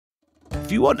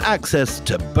If you want access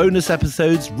to bonus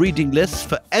episodes, reading lists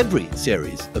for every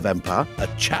series of Empire, a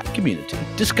chat community,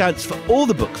 discounts for all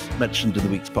the books mentioned in the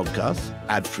week's podcast,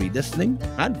 ad-free listening,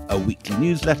 and a weekly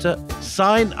newsletter,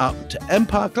 sign up to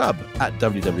Empire Club at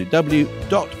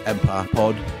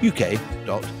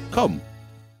www.empirepoduk.com.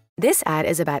 This ad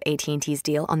is about AT&T's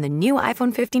deal on the new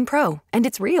iPhone 15 Pro, and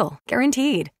it's real,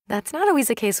 guaranteed. That's not always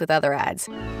the case with other ads.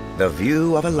 The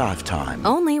view of a lifetime.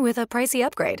 Only with a pricey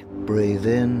upgrade. Breathe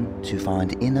in to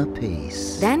find inner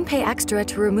peace. Then pay extra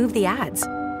to remove the ads.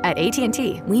 At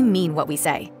AT&T, we mean what we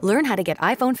say. Learn how to get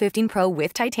iPhone 15 Pro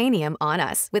with titanium on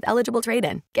us with eligible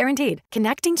trade-in. Guaranteed.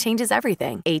 Connecting changes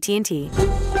everything. AT&T.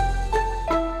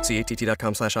 See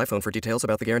att.com/iPhone for details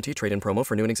about the guaranteed trade-in promo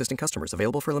for new and existing customers.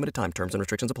 Available for a limited time. Terms and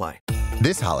restrictions apply.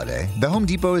 This holiday, the Home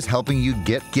Depot is helping you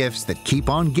get gifts that keep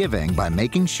on giving by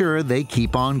making sure they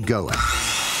keep on going.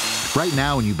 Right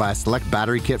now, when you buy a select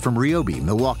battery kit from Ryobi,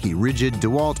 Milwaukee, Rigid,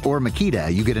 DeWalt, or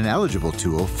Makita, you get an eligible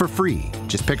tool for free.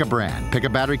 Just pick a brand, pick a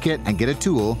battery kit, and get a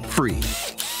tool free.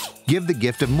 Give the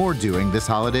gift of more doing this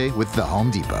holiday with the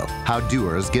Home Depot. How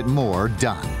doers get more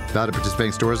done. Valid at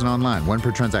participating stores and online. One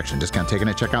per transaction. Discount taken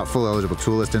at checkout. Full eligible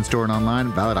tool list in store and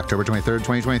online. Valid October 23rd,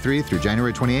 2023 through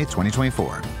January 28th,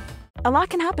 2024. A lot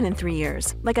can happen in 3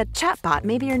 years. Like a chatbot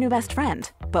may be your new best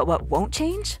friend. But what won't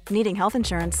change? Needing health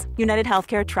insurance. United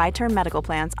Healthcare Tri-Term Medical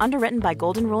Plans, underwritten by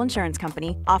Golden Rule Insurance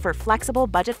Company, offer flexible,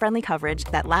 budget-friendly coverage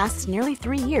that lasts nearly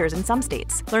 3 years in some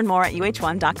states. Learn more at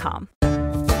uh1.com.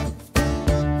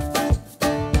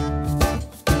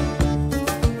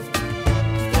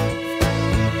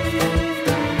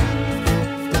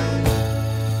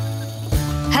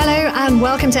 Hello and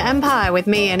welcome to Empire with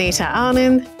me, Anita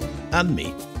Arnon. And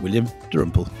me, William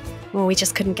Davenport. Well, we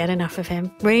just couldn't get enough of him.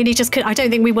 Really just couldn't. I don't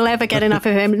think we will ever get enough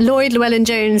of him. Lloyd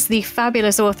Llewellyn-Jones, the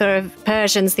fabulous author of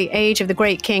Persians, The Age of the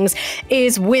Great Kings,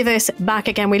 is with us back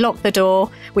again. We locked the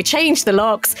door. We changed the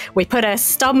locks. We put a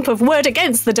stump of wood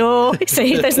against the door.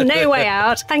 See, there's no way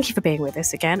out. Thank you for being with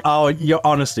us again. Oh, you're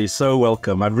honestly so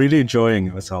welcome. I'm really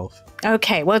enjoying myself.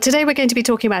 Okay, well, today we're going to be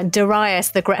talking about Darius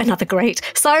the Great, another great,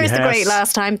 Cyrus the Great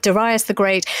last time, Darius the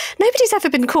Great. Nobody's ever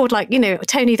been called, like,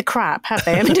 Tony the Crap, have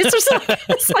they? I mean,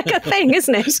 it's like a thing,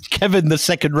 isn't it? Kevin the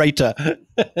Second-Rater.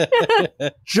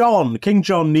 King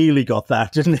John nearly got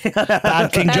that, didn't he?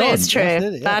 Bad King John. That is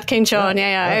true. Bad King John,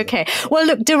 yeah, okay. Well,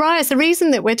 look, Darius, the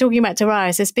reason that we're talking about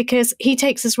Darius is because he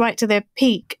takes us right to the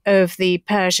peak of the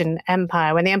Persian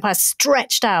Empire, when the empire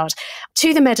stretched out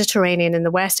to the Mediterranean in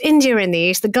the west, India in the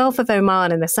east, the Gulf of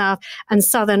Oman in the south, and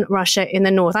southern Russia in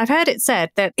the north. I've heard it said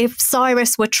that if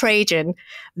Cyrus were Trajan,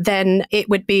 then it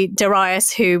would be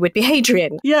Darius who would be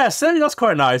Hadrian. Yes, that's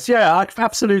quite nice. Yeah,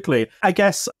 absolutely. I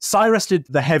guess Cyrus did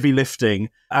the heavy lifting,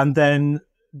 and then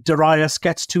Darius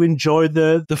gets to enjoy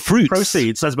the fruits.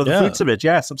 Proceeds, the fruits of it.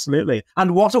 Yes, absolutely.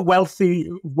 And what a wealthy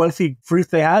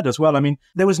fruit they had as well. I mean,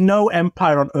 there was no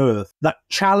empire on earth that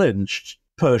challenged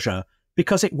Persia,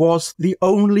 because it was the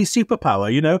only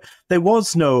superpower, There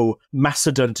was no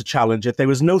Macedon to challenge it. There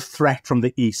was no threat from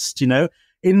the east,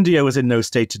 India was in no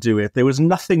state to do it. There was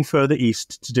nothing further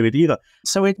east to do it either.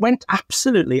 So it went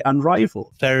absolutely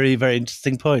unrivaled. Very, very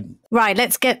interesting point. Right,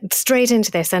 let's get straight into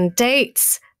this. And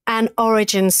dates and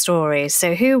origin stories.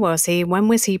 So who was he? When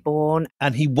was he born?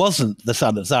 And he wasn't the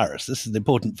son of Cyrus. This is the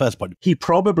important first point. He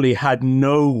probably had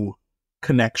no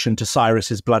connection to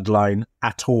Cyrus's bloodline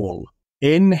at all.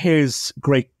 In his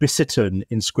great Bisiton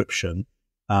inscription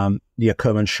near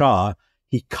Kermanshah,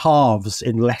 he carves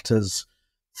in letters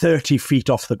 30 feet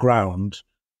off the ground.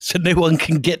 So no one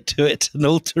can get to it and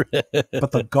alter it.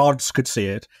 But the gods could see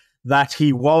it, that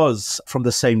he was from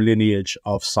the same lineage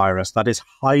of Cyrus. That is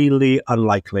highly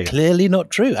unlikely. Clearly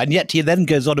not true. And yet he then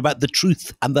goes on about the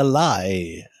truth and the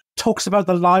lie. Talks about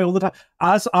the lie all the time.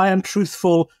 As I am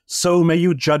truthful, so may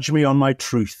you judge me on my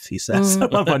truth, he says.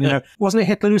 Wasn't it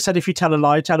Hitler who said, if you tell a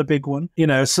lie, tell a big one?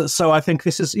 So I think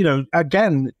this is,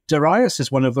 again, Darius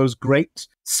is one of those great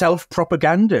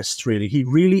self-propagandists, really. He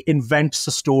really invents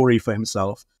a story for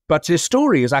himself. But his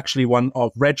story is actually one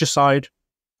of regicide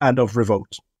and of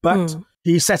revolt. But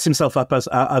he sets himself up as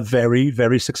a very,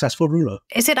 very successful ruler.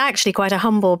 Is it actually quite a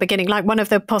humble beginning, like one of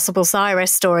the possible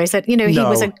Cyrus stories that, he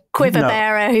was a quiver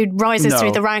bearer who rises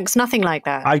through the ranks, nothing like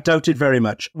that? I doubt it very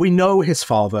much. We know his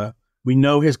father. We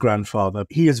know his grandfather.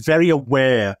 He is very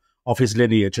aware of his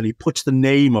lineage, and he puts the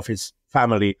name of his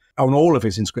family on all of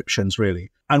his inscriptions,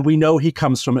 really. And we know he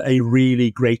comes from a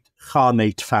really great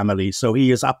Khanate family. So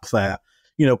he is up there,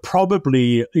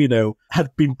 probably,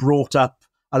 had been brought up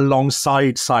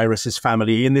alongside Cyrus's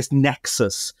family in this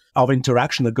nexus of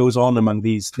interaction that goes on among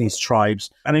these tribes.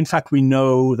 And in fact, we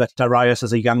know that Darius,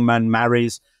 as a young man,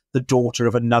 marries the daughter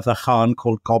of another Khan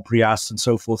called Gobrias and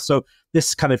so forth. So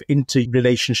this kind of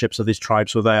interrelationships of these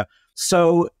tribes were there.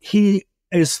 So he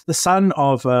is the son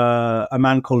of a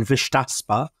man called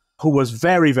Vishtaspa, who was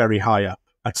very, very high up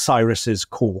at Cyrus's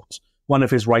court, one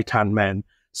of his right-hand men.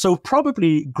 So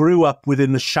probably grew up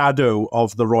within the shadow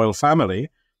of the royal family,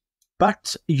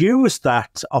 but used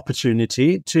that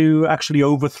opportunity to actually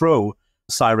overthrow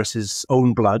Cyrus's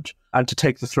own blood and to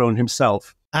take the throne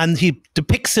himself. And he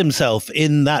depicts himself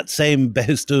in that same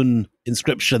Behistun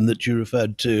inscription that you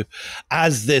referred to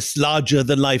as this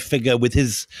larger-than-life figure with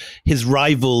his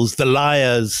rivals, the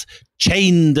liars,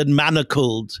 chained and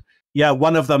manacled. Yeah,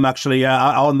 one of them actually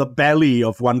on the belly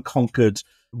of one conquered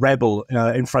rebel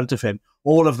in front of him.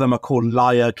 All of them are called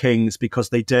liar kings because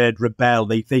they dared rebel.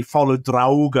 They followed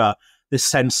Drauga, this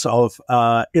sense of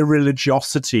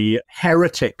irreligiosity,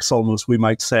 heretics almost, we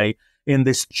might say, in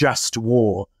this just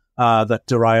war that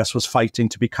Darius was fighting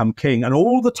to become king. And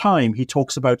all the time he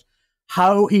talks about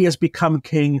how he has become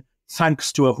king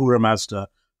thanks to Ahura Mazda.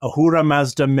 Ahura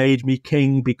Mazda made me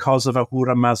king. Because of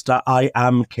Ahura Mazda, I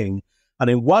am king. And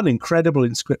in one incredible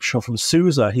inscription from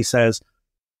Susa, he says,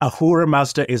 Ahura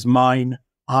Mazda is mine,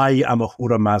 I am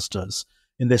Ahura Mazda's,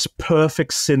 in this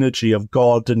perfect synergy of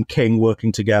God and king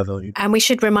working together. And we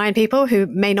should remind people who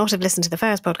may not have listened to the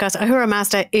first podcast, Ahura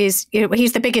Mazda is,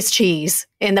 he's the biggest cheese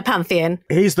in the pantheon.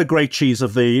 He's the great cheese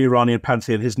of the Iranian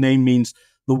pantheon. His name means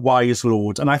the wise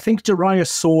lord. And I think Darius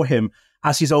saw him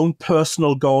as his own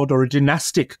personal god or a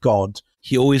dynastic god.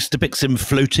 He always depicts him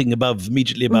floating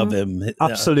immediately above him.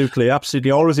 Absolutely, absolutely.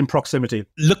 Always in proximity.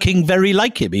 Looking very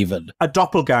like him, even. A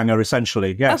doppelganger,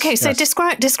 essentially, yes. Okay, so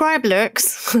yes. describe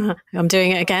looks. I'm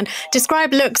doing it again.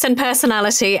 Describe looks and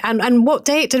personality. And what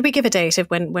date? Did we give a date of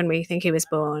when we think he was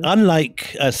born?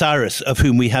 Unlike Cyrus, of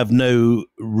whom we have no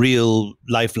real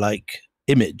lifelike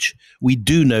image, we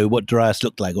do know what Darius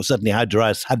looked like, or certainly how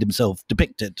Darius had himself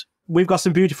depicted. We've got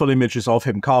some beautiful images of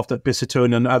him carved at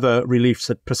Bisitun and other reliefs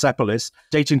at Persepolis,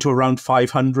 dating to around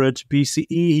 500 BCE.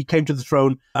 He came to the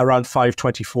throne around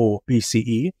 524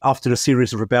 BCE after a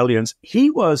series of rebellions. He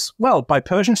was, well, by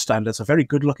Persian standards, a very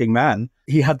good-looking man.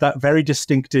 He had that very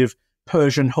distinctive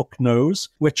Persian hook nose,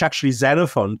 which actually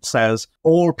Xenophon says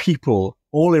all people,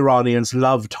 all Iranians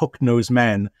loved hook-nosed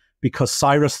men because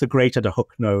Cyrus the Great had a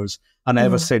hook nose, and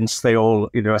ever since they all,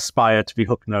 aspire to be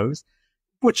hook-nosed.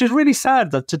 Which is really sad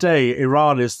that today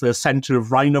Iran is the center of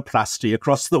rhinoplasty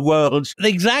across the world.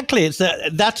 Exactly. It's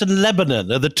that and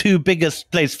Lebanon are the two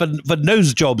biggest places for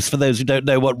nose jobs, for those who don't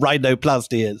know what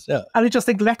rhinoplasty is. Yeah. And I just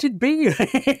think, let it be.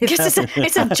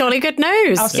 It's a jolly good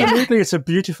nose. Absolutely. Yeah. It's a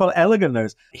beautiful, elegant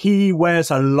nose. He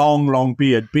wears a long, long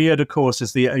beard. Beard, of course,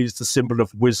 is the symbol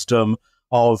of wisdom,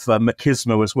 of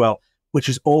machismo as well, which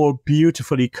is all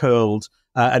beautifully curled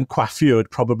and coiffured,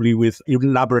 probably with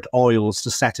elaborate oils to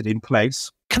set it in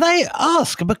place. Can I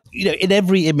ask, in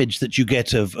every image that you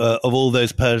get of all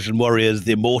those Persian warriors,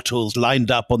 the immortals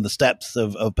lined up on the steps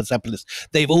of Persepolis,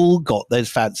 they've all got those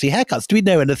fancy haircuts. Do we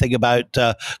know anything about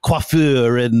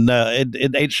coiffure in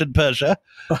ancient Persia?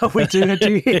 We do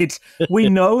indeed. We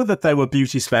know that there were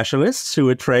beauty specialists who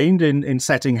were trained in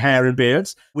setting hair and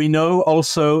beards. We know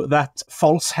also that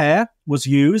false hair was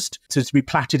used to be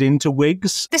plaited into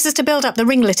wigs. This is to build up the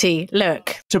ringlety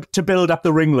look. To build up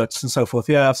the ringlets and so forth.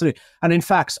 Yeah, absolutely. And in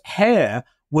fact, hair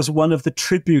was one of the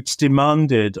tributes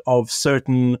demanded of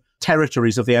certain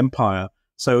territories of the empire.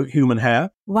 So human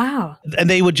hair. Wow. And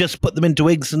they would just put them into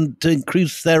wigs and to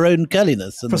increase their own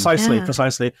curliness.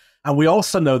 Precisely. And we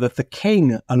also know that the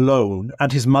king alone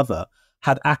and his mother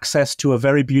had access to a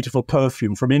very beautiful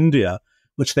perfume from India,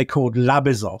 which they called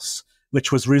labizos,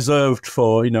 which was reserved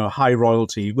for, high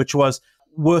royalty, which was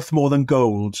worth more than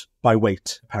gold by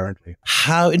weight, apparently.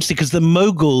 How interesting, because the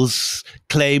Mughals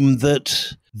claim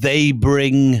that they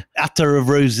bring attar of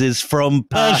roses from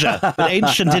Persia. But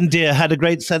ancient India had a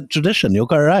great tradition. You're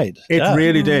quite right. It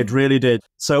really did.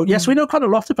 So, yes, we know quite a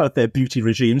lot about their beauty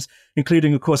regimes,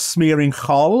 including, of course, smearing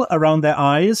khal around their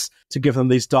eyes to give them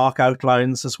these dark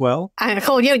outlines as well.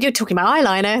 Khal, you're talking about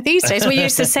eyeliner these days. We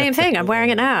use the same thing. I'm wearing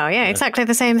it now. Yeah, exactly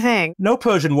the same thing. No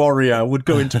Persian warrior would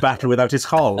go into battle without his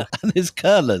khal. And his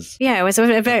curlers. Yeah, it was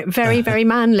very, very, very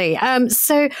manly.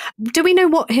 So do we know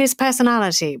what his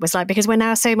personality was like? Because we're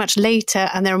now so much later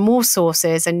and there are more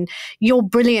sources, and you're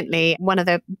brilliantly one of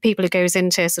the people who goes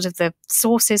into sort of the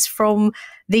sources from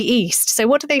the East. So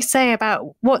what do they say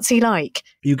about what's he like?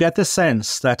 You get the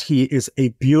sense that he is a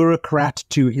bureaucrat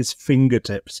to his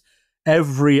fingertips.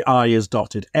 Every I is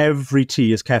dotted, every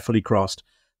T is carefully crossed.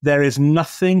 There is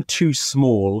nothing too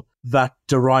small that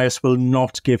Darius will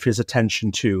not give his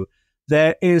attention to.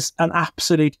 There is an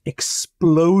absolute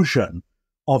explosion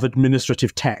of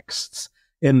administrative texts.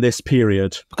 in this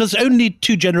period. Because only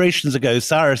 2 generations ago,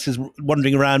 Cyrus is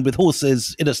wandering around with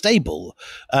horses in a stable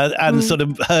and sort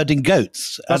of herding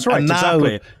goats. That's right, and now,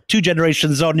 exactly. 2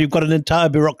 generations on, you've got an entire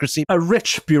bureaucracy. A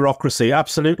rich bureaucracy,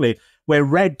 absolutely, where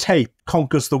red tape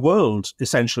conquers the world,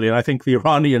 essentially. And I think the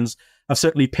Iranians have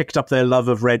certainly picked up their love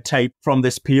of red tape from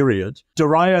this period.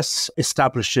 Darius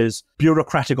establishes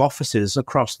bureaucratic offices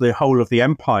across the whole of the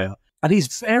empire. And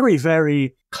he's very,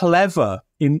 very clever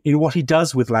in what he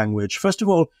does with language. First of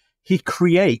all, he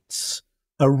creates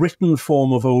a written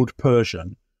form of Old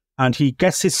Persian, and he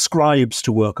gets his scribes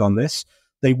to work on this.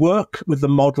 They work with the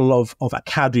model of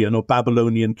Akkadian or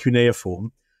Babylonian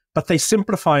cuneiform, but they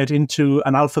simplify it into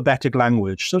an alphabetic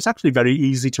language. So it's actually very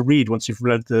easy to read once you've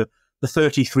read the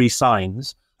 33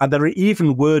 signs. And there are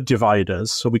even word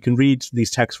dividers, so we can read these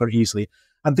texts very easily.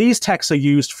 And these texts are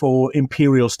used for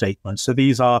imperial statements. So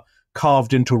these are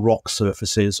carved into rock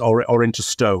surfaces or into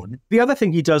stone. The other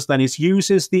thing he does then is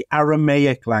uses the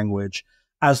Aramaic language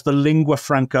as the lingua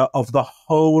franca of the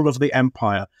whole of the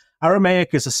empire.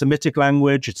 Aramaic is a Semitic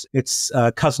language. It's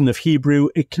a cousin of Hebrew.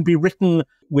 It can be written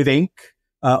with ink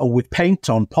or with paint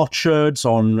on potsherds,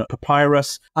 on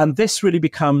papyrus. And this really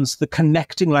becomes the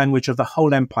connecting language of the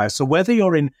whole empire. So whether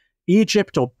you're in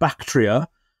Egypt or Bactria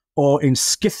or in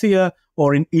Scythia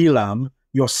or in Elam,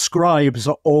 your scribes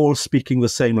are all speaking the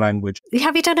same language.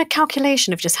 Have you done a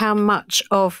calculation of just how much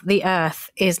of the earth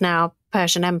is now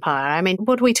Persian Empire? I mean,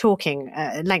 what are we talking,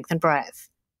 length and breadth?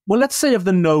 Well, let's say of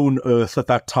the known earth at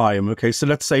that time, okay? So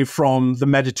let's say from the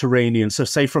Mediterranean, so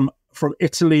say from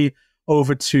Italy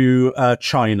over to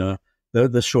China,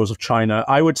 the shores of China,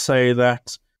 I would say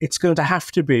that it's going to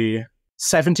have to be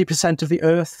 70% of the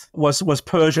earth was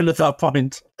Persian at that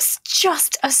point. It's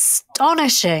just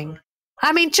astonishing.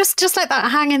 I mean, just let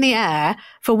that hang in the air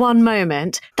for one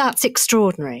moment. That's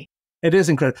extraordinary. It is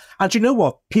incredible. And you know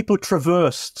what? People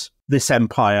traversed this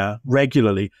empire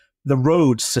regularly. The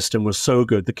road system was so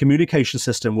good. The communication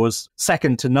system was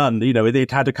second to none. You know, it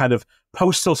had a kind of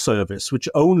postal service, which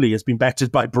only has been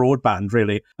bettered by broadband,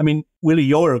 really. I mean, Willie,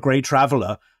 you're a great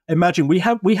traveler. Imagine we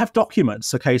have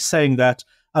documents, okay, saying that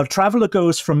a traveler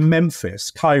goes from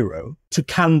Memphis, Cairo, to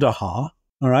Kandahar,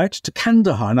 all right, to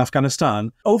Kandahar in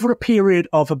Afghanistan over a period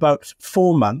of about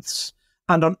 4 months.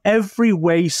 And on every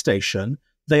way station,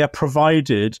 they are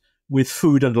provided with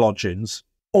food and lodgings,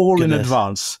 all in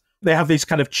advance. They have these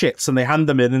kind of chits and they hand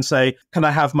them in and say, can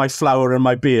I have my flour and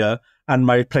my beer and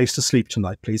my place to sleep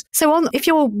tonight, please? So if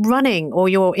you're running or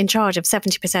you're in charge of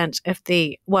 70% of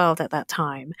the world at that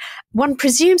time, one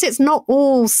presumes it's not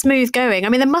all smooth going. I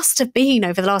mean, there must have been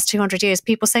over the last 200 years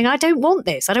people saying, I don't want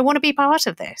this. I don't want to be part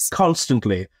of this.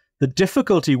 Constantly. The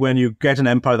difficulty when you get an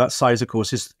empire that size, of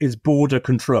course, is border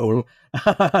control,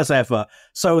 as ever.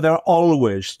 So there are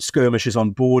always skirmishes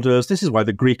on borders. This is why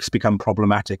the Greeks become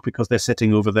problematic, because they're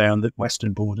sitting over there on the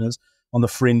western borders, on the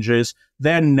fringes.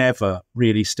 They're never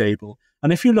really stable.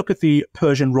 And if you look at the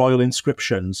Persian royal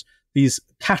inscriptions, these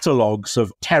catalogues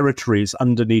of territories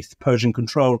underneath Persian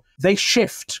control, they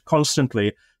shift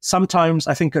constantly. Sometimes,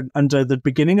 I think, under the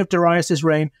beginning of Darius's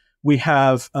reign, we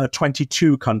have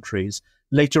 22 countries.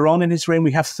 Later on in his reign,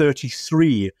 we have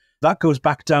 33. That goes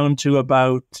back down to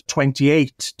about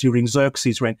 28 during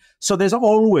Xerxes' reign. So there's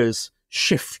always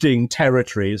shifting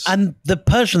territories. And the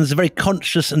Persians are very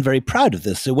conscious and very proud of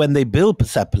this. So when they build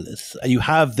Persepolis, you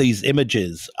have these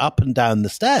images up and down the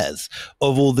stairs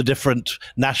of all the different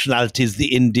nationalities,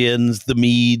 the Indians, the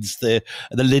Medes, the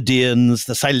Lydians,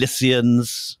 the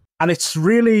Cilicians. And it's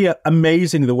really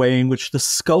amazing the way in which the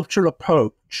sculpture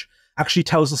approach actually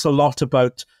tells us a lot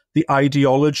about the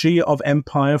ideology of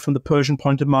empire from the Persian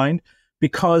point of mind,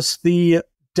 because the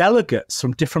delegates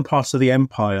from different parts of the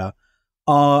empire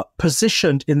are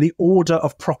positioned in the order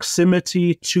of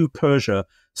proximity to Persia,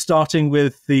 starting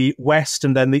with the west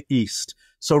and then the east.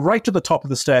 So right to the top of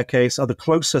the staircase are the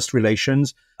closest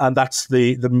relations, and that's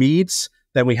the Medes.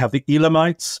 Then we have the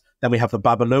Elamites, then we have the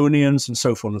Babylonians, and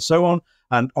so forth and so on.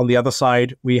 And on the other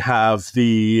side, we have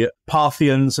the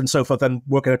Parthians and so forth, then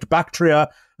working out to Bactria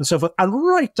and so forth. And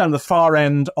right down the far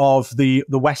end of the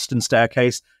western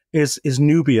staircase is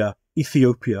Nubia,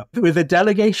 Ethiopia, with a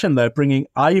delegation there bringing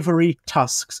ivory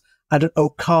tusks and an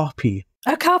okapi.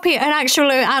 Okapi, an actual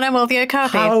animal, the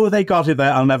okapi. How they got it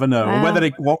there, I'll never know. Wow.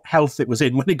 What health it was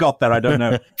in when it got there, I don't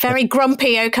know. Very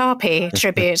grumpy okapi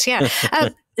tribute, yeah.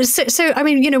 So, I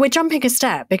mean, you know, we're jumping a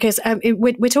step because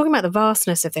we're talking about the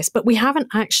vastness of this, but we haven't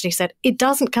actually said it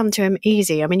doesn't come to him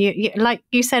easy. I mean, you like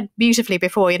you said beautifully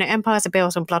before, you know, empires are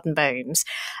built on blood and bones,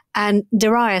 and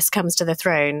Darius comes to the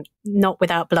throne not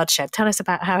without bloodshed. Tell us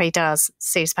about how he does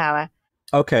seize power.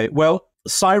 Okay, well,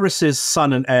 Cyrus's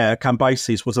son and heir,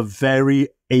 Cambyses, was a very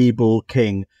able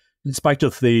king. in spite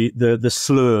of the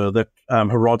slur that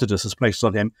Herodotus has placed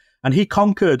on him. And he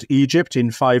conquered Egypt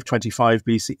in 525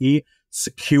 BCE,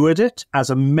 secured it as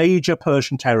a major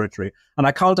Persian territory. And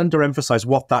I can't underemphasize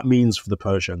what that means for the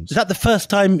Persians. Is that the first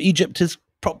time Egypt is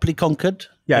properly conquered?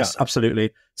 Yes, absolutely.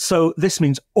 So this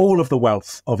means all of the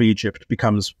wealth of Egypt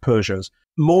becomes Persia's.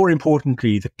 More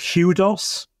importantly, the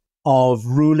kudos of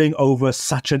ruling over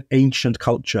such an ancient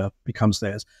culture becomes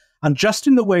theirs. And just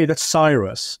in the way that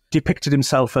Cyrus depicted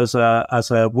himself as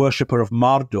a worshipper of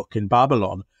Marduk in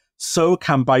Babylon, so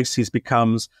Cambyses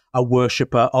becomes a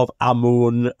worshipper of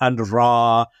Amun and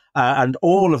Ra and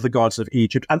all of the gods of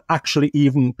Egypt, and actually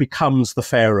even becomes the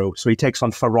pharaoh. So he takes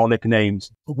on pharaonic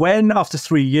names. When, after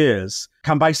 3 years,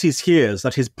 Cambyses hears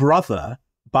that his brother,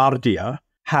 Bardia,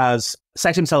 has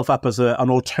set himself up as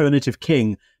an alternative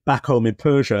king back home in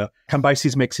Persia,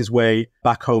 Cambyses makes his way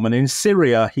back home, and in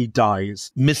Syria he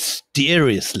dies.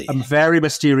 Mysteriously. A very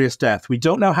mysterious death. We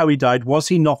don't know how he died. Was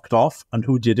he knocked off, and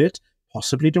who did it?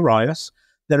 Possibly Darius.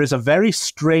 There is a very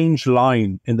strange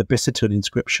line in the Bicetern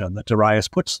inscription that Darius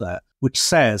puts there, which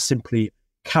says simply,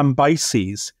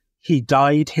 Cambyses, he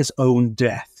died his own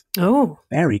death. Oh.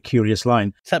 Very curious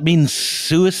line. Does that mean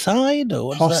suicide?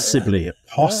 Or possibly.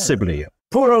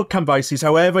 Poor old Cambyses,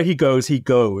 however he goes, he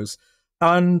goes.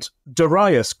 And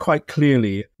Darius quite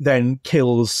clearly then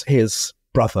kills his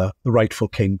brother, the rightful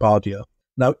king, Bardia.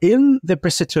 Now, in the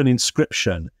Bicetern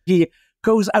inscription, he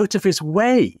goes out of his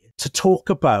way to talk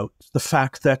about the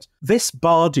fact that this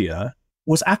Bardia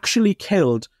was actually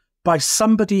killed by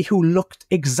somebody who looked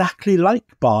exactly like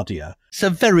Bardia. It's a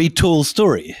very tall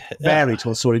story. Very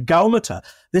tall story. Gaumata,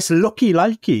 this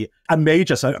looky-likey, a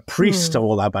magus, a priest,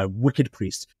 all about wicked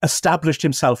priest, established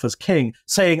himself as king,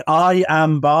 saying, I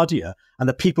am Bardia, and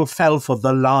the people fell for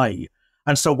the lie.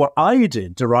 And so what I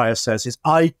did, Darius says, is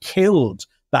I killed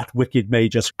that wicked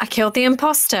magus. I killed the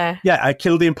imposter. Yeah, I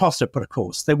killed the imposter, but of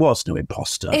course, there was no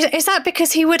imposter. Is that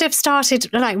because he would have started,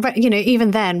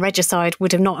 even then, regicide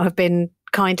would have not have been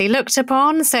kindly looked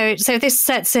upon? So this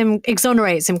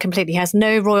exonerates him completely. He has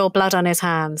no royal blood on his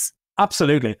hands.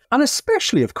 Absolutely. And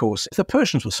especially, of course, the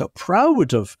Persians were so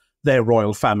proud of their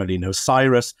royal family,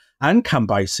 Cyrus and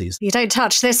Cambyses. You don't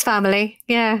touch this family,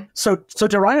 yeah. So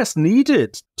Darius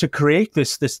needed to create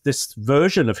this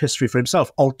version of history for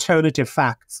himself. Alternative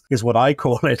facts is what I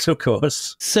call it, of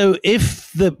course. So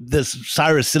if the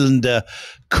Cyrus cylinder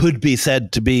could be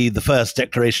said to be the first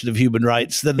declaration of human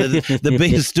rights, then the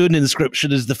Behistun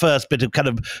inscription is the first bit of kind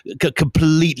of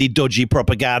completely dodgy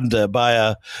propaganda by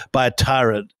a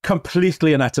tyrant.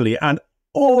 Completely and utterly, and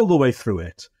all the way through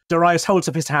it. Darius holds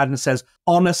up his hand and says,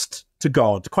 honest to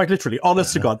God, quite literally,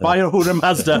 honest to God, by Ahura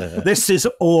Mazda, this is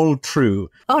all true.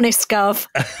 Honest Gov.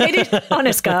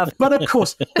 Honest Gov. But of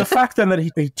course, the fact then that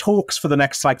he talks for the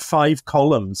next 5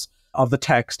 columns of the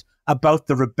text about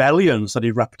the rebellions that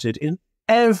erupted in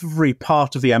every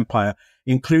part of the empire,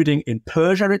 including in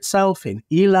Persia itself, in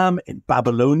Elam, in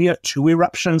Babylonia, 2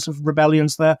 eruptions of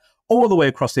rebellions there, all the way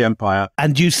across the empire.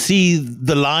 And you see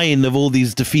the line of all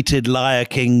these defeated liar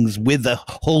kings with the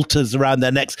halters around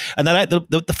their necks. And then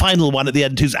the final one at the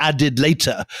end, who's added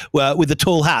later, with the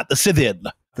tall hat, the Scythian.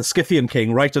 The Scythian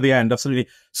king, right at the end, absolutely.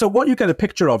 So what you get a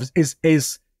picture of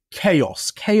is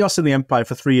chaos in the empire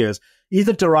for 3 years.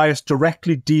 Either Darius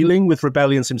directly dealing with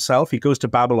rebellions himself, he goes to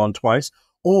Babylon twice,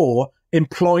 or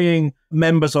employing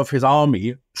members of his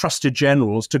army, trusted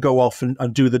generals, to go off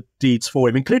and do the deeds for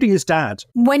him, including his dad.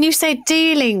 When you say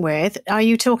dealing with, are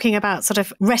you talking about sort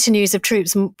of retinues of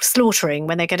troops slaughtering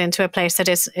when they get into a place that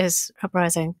is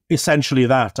uprising? Essentially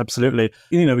that, absolutely.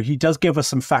 He does give us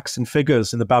some facts and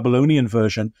figures in the Babylonian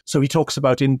version. So he talks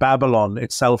about in Babylon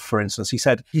itself, for instance, he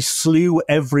said he slew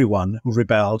everyone who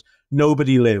rebelled,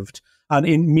 nobody lived. And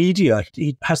in Media,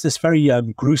 he has this very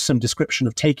gruesome description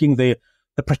of taking the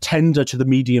pretender to the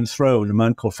Median throne, a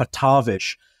man called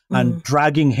Fatavish, and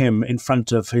dragging him in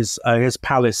front of his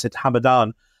palace at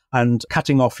Hamadan and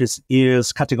cutting off his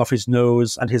ears, cutting off his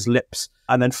nose and his lips,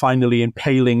 and then finally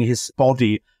impaling his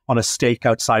body on a stake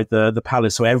outside the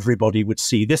palace so everybody would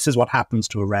see. This is what happens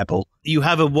to a rebel. You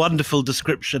have a wonderful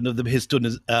description of the Behistun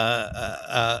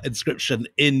inscription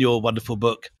in your wonderful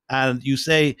book, and you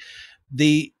say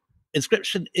the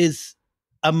inscription is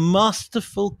a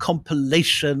masterful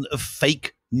compilation of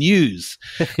fake news,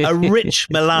 a rich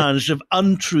melange of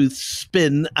untruth,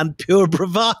 spin, and pure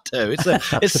bravado.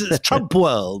 It's Trump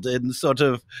world in sort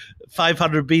of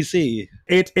 500 BC.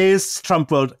 It is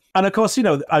Trump world. And of course,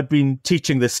 I've been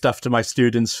teaching this stuff to my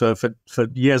students for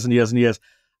years and years and years.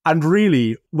 And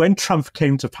really, when Trump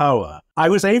came to power, I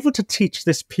was able to teach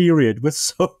this period with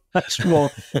so much more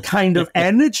kind of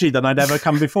energy than I'd ever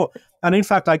come before. And in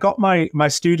fact, I got my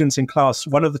students in class,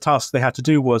 one of the tasks they had to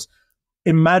do was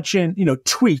imagine,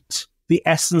 tweet the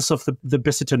essence of the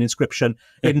Bickerton inscription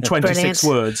in 26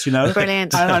 words,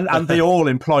 Brilliant. And they all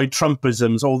employed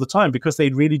Trumpisms all the time because they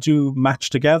really do match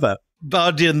together.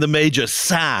 Bardian the Major,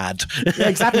 sad. Yeah,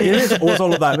 exactly. It was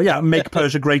all of that. But yeah, make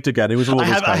Persia great again. It was all I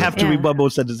have to read one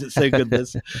more sentence. It's so good,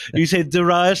 this. You say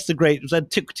Darius the Great was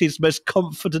antiquity's most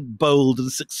confident, bold,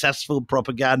 and successful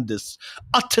propagandist.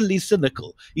 Utterly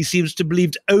cynical, he seems to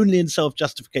believe only in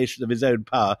self-justification of his own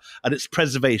power and its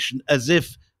preservation, as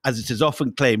if, as it is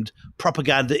often claimed,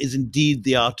 propaganda is indeed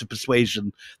the art of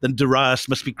persuasion, then Darius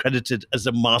must be credited as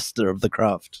a master of the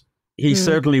craft. He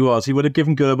certainly was. He would have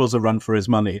given Goebbels a run for his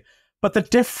money. But the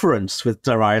difference with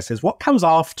Darius is what comes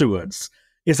afterwards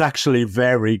is actually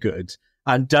very good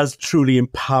and does truly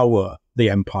empower the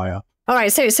empire. All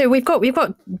right, so we've got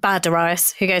bad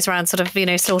Darius who goes around sort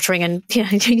of slaughtering, and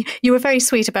you were very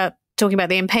sweet about talking about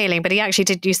the impaling, but he actually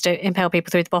did used to impale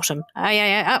people through the bottom.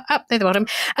 Up through the bottom.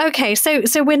 Okay, so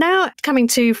we're now coming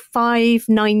to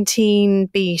 519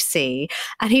 BC,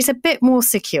 and he's a bit more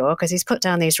secure because he's put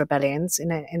down these rebellions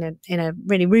in a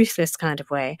really ruthless kind of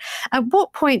way. At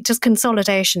what point does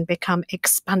consolidation become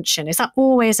expansion? Is that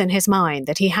always in his mind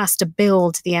that he has to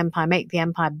build the empire, make the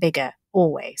empire bigger,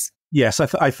 always? Yes,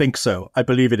 I think so. I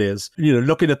believe it is.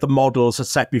 Looking at the models that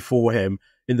set before him,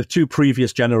 in the two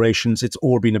previous generations, it's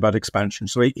all been about expansion.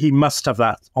 So he must have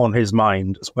that on his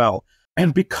mind as well.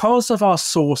 And because of our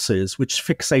sources, which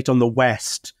fixate on the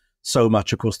West so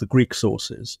much, of course, the Greek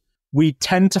sources, we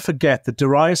tend to forget that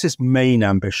Darius's main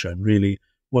ambition really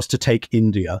was to take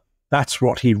India. That's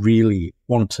what he really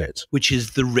wanted. Which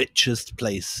is the richest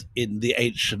place in the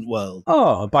ancient world.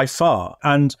 Oh, by far.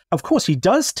 And of course, he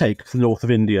does take the north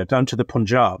of India down to the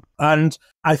Punjab. And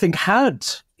I think had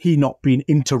he not been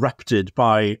interrupted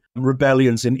by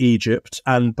rebellions in Egypt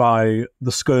and by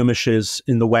the skirmishes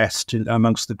in the West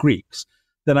amongst the Greeks,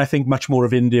 then I think much more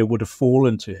of India would have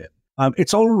fallen to him.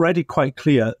 It's already quite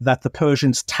clear that the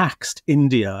Persians taxed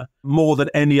India more than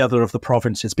any other of the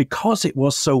provinces because it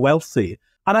was so wealthy.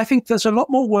 And I think there's a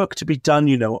lot more work to be done,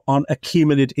 on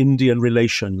Achaemenid-Indian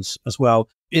relations as well.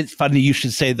 It's funny you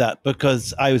should say that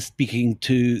because I was speaking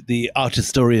to the art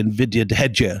historian Vidya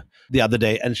Dhejia the other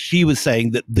day, and she was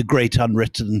saying that the great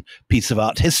unwritten piece of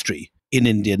art history in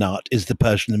Indian art is the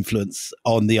Persian influence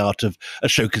on the art of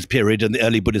Ashoka's period and the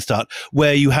early Buddhist art,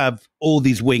 where you have all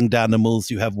these winged animals,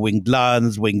 you have winged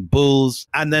lions, winged bulls,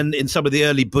 and then in some of the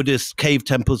early Buddhist cave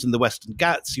temples in the Western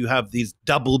Ghats, you have these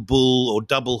double bull or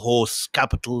double horse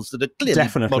capitals that are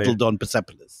clearly modelled on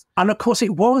Persepolis. And of course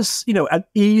it was, an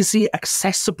easy,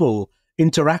 accessible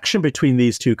interaction between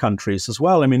these two countries as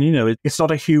well. I mean, it's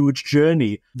not a huge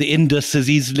journey. The Indus is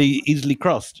easily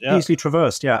crossed. Yeah. Easily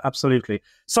traversed, yeah, absolutely.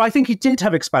 So I think he did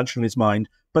have expansion in his mind,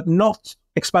 but not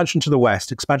expansion to the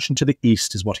west. Expansion to the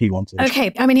east is what he wanted.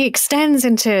 Okay, I mean, he extends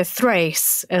into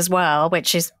Thrace as well,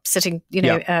 which is sitting,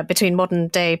 between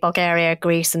modern-day Bulgaria,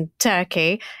 Greece and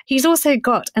Turkey. He's also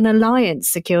got an alliance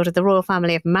secured with the royal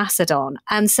family of Macedon.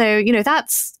 And so,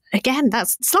 that's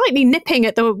slightly nipping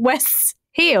at the West's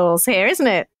heels here, isn't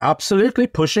it? Absolutely.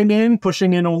 Pushing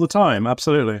in all the time.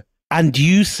 Absolutely. And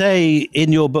you say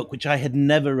in your book, which I had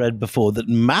never read before, that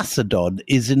Macedon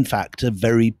is in fact a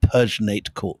very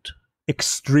Persianate court.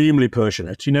 Extremely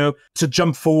Persianate. To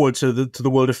jump forward to the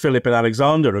world of Philip and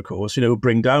Alexander, of course,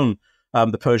 bring down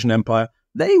the Persian Empire.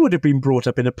 They would have been brought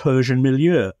up in a Persian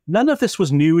milieu. None of this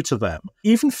was new to them.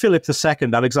 Even Philip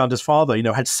II, Alexander's father,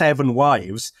 had 7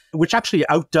 wives, which actually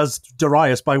outdoes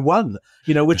Darius by 1,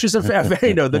 which is a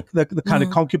very, the kind of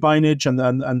concubinage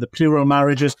and the plural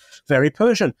marriages, very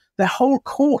Persian. Their whole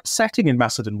court setting in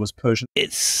Macedon was Persian.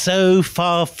 It's so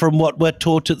far from what we're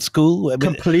taught at school. I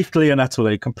mean, completely and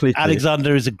utterly, completely.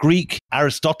 Alexander is a Greek.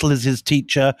 Aristotle is his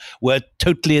teacher. We're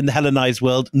totally in the Hellenized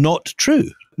world. Not true.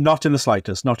 Not in the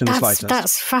slightest. Not in the slightest.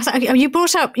 That's fascinating. You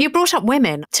brought up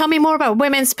women. Tell me more about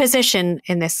women's position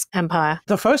in this empire.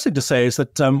 The first thing to say is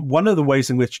that one of the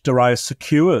ways in which Darius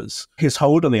secures his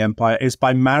hold on the empire is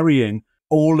by marrying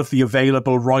all of the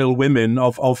available royal women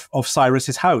of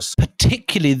Cyrus's house.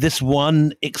 Particularly this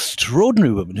one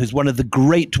extraordinary woman who's one of the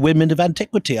great women of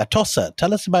antiquity, Atossa.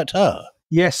 Tell us about her.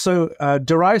 Yes, so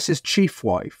Darius's chief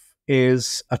wife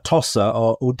is Atossa,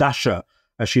 or Udasha,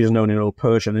 as she is known in Old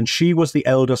Persian, and she was the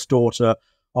eldest daughter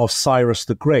of Cyrus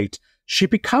the Great. She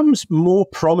becomes more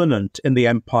prominent in the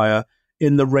empire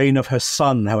in the reign of her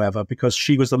son, however, because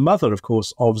she was the mother, of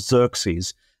course, of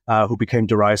Xerxes, who became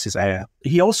Darius's heir.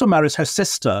 He also marries her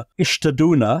sister,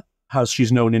 Ishtaduna, as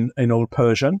she's known in Old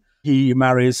Persian. He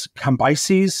marries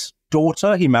Cambyses'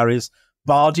 daughter. He marries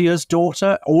Bardia's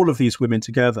daughter, all of these women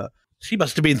together. She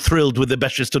must have been thrilled with the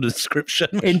Besheston inscription.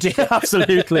 Indeed,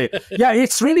 absolutely. Yeah,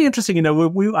 it's really interesting. You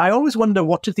know, I always wonder,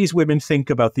 what did these women think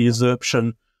about the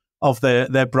usurpation of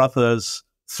their brother's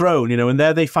throne, you know, and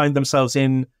there they find themselves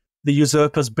in the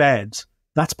usurper's bed.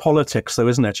 That's politics, though,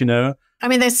 isn't it, you know? I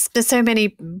mean, there's so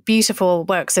many beautiful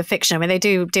works of fiction. I mean, they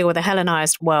do deal with a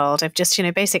Hellenized world of just, you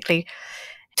know, basically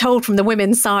told from the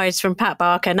women's sides, from Pat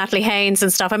Barker, Natalie Haynes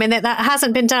and stuff. I mean, that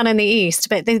hasn't been done in the East,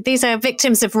 but these are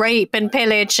victims of rape and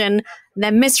pillage, and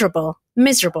they're miserable.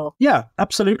 Yeah,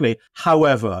 absolutely.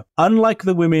 However, unlike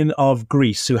the women of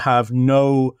Greece, who have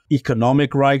no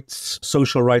economic rights,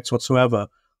 social rights whatsoever,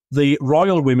 the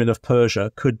royal women of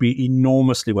Persia could be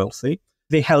enormously wealthy.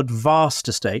 They held vast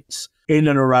estates in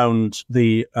and around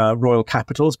the royal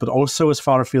capitals, but also as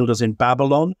far afield as in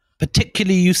Babylon.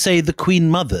 Particularly, you say the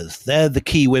queen mothers. They're the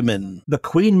key women. The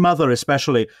queen mother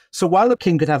especially. So while the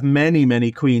king could have many,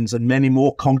 many queens and many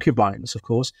more concubines, of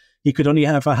course, he could only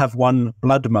ever have one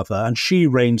blood mother, and she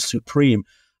reigned supreme.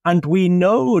 And we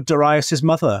know Darius'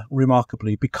 mother,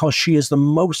 remarkably, because she is the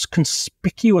most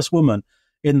conspicuous woman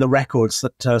in the records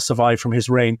that survive from his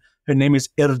reign. Her name is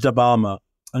Irdabama,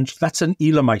 and that's an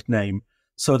Elamite name.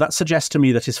 So that suggests to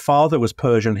me that his father was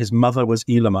Persian, his mother was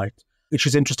Elamite, which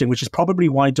is interesting, which is probably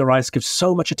why Darius gives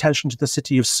so much attention to the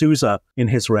city of Susa in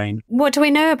his reign. What do we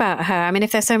know about her? I mean,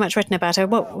 if there's so much written about her,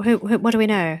 what do we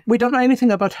know? We don't know anything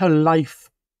about her life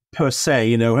per se,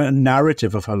 you know, a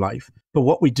narrative of her life. But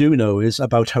what we do know is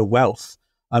about her wealth.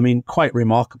 I mean, quite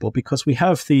remarkable, because we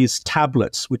have these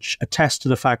tablets which attest to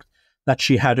the fact that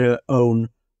she had her own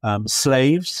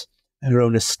slaves, her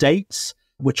own estates,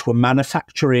 which were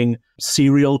manufacturing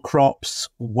cereal crops,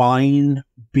 wine,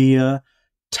 beer,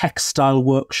 textile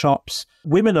workshops,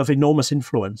 women of enormous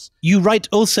influence. You write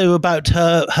also about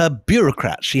her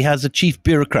bureaucrat. She has a chief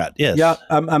bureaucrat, yes. Yeah,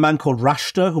 a man called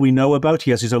Rashta, who we know about. He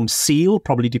has his own seal,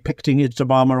 probably depicting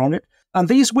Irdabama on it. And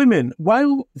these women,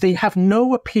 while they have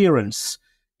no appearance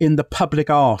in the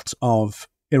public art of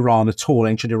Iran at all,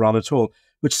 ancient Iran at all,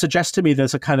 which suggests to me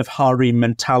there's a kind of harem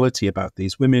mentality about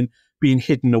these women being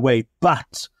hidden away,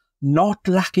 but not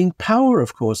lacking power,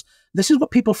 of course. This is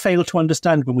what people fail to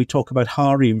understand when we talk about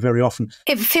harem very often.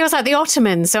 It feels like the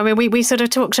Ottomans. I mean, we sort of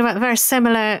talked about a very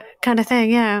similar kind of thing,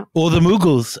 yeah. Or the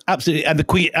Mughals, absolutely.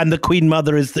 And the queen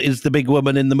mother is the big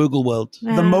woman in the Mughal world.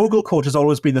 Yeah. The Mughal court has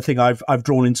always been the thing I've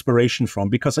drawn inspiration from,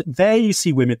 because there you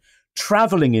see women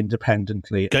traveling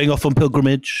independently. Going off on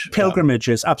pilgrimage.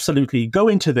 Pilgrimages, absolutely.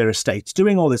 Going to their estates,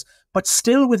 doing all this, but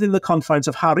still within the confines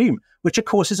of harem, which of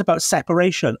course is about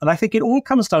separation. And I think it all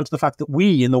comes down to the fact that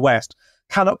we in the West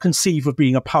cannot conceive of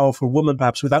being a powerful woman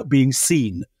perhaps without being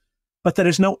seen. But there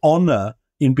is no honor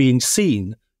in being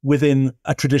seen within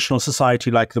a traditional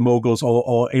society like the Mughals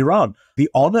or Iran. The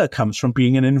honor comes from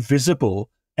being an invisible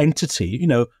entity. You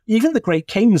know, even the great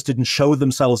kings didn't show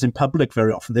themselves in public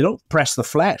very often. They don't press the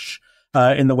flesh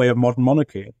in the way of modern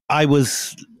monarchy. I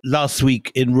was last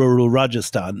week in rural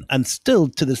Rajasthan, and still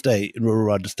to this day in rural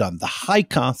Rajasthan, the high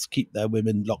castes keep their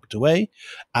women locked away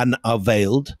and are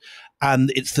veiled.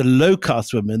 And it's the low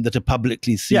caste women that are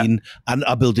publicly seen and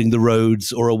are building the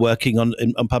roads or are working on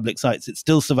public sites. It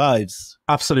still survives.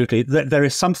 Absolutely. There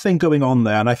is something going on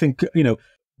there. And I think, you know,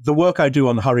 the work I do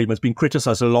on harem has been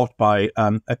criticized a lot by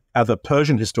other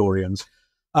Persian historians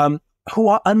who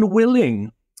are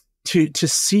unwilling to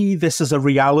see this as a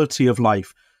reality of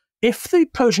life. If the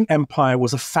Persian Empire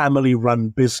was a family-run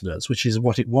business, which is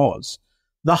what it was,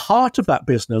 the heart of that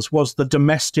business was the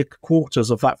domestic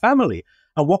quarters of that family.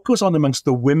 And what goes on amongst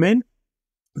the women,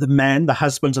 the men, the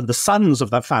husbands, and the sons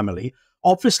of that family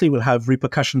obviously will have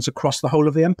repercussions across the whole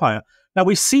of the empire. Now,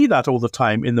 we see that all the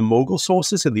time in the Mughal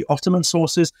sources, in the Ottoman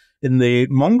sources, in the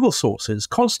Mongol sources,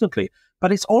 constantly.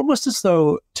 But it's almost as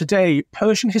though today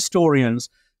Persian historians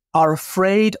are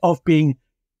afraid of being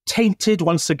tainted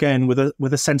once again with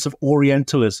a sense of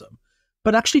Orientalism.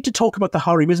 But actually, to talk about the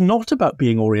harem is not about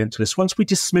being Orientalist. Once we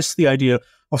dismiss the idea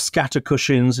of scatter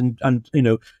cushions and you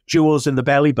know, jewels in the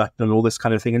belly button and all this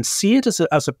kind of thing, and see it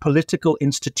as a political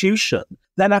institution,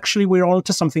 then actually we're on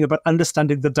to something about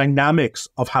understanding the dynamics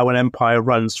of how an empire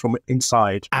runs from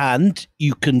inside. And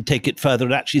you can take it further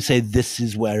and actually say this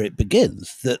is where it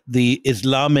begins, that the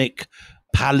Islamic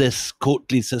palace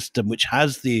courtly system, which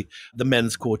has the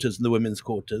men's quarters and the women's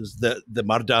quarters, the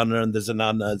Mardana and the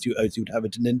Zanana, as you'd have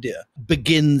it in India,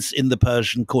 begins in the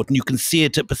Persian court. And you can see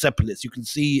it at Persepolis, you can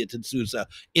see it in Susa,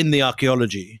 in the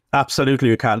archaeology. Absolutely,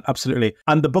 you can, absolutely.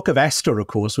 And the Book of Esther, of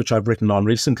course, which I've written on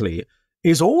recently,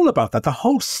 is all about that. The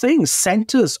whole thing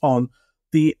centers on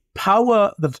the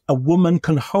power that a woman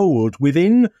can hold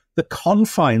within the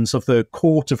confines of the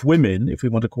court of women, if we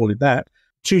want to call it that,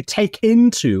 to take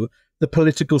into the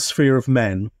political sphere of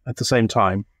men at the same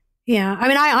time. Yeah, I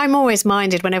mean, I'm always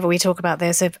minded whenever we talk about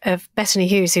this of Bethany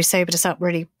Hughes, who sobered us up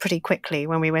really pretty quickly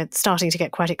when we were starting to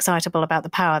get quite excitable about the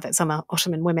power that some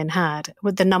Ottoman women had,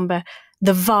 with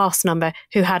the vast number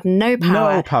who had no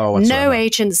power whatsoever. No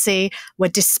agency, were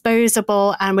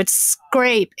disposable and would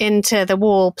scrape into the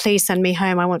wall, please send me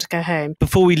home, I want to go home.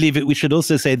 Before we leave it, we should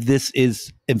also say this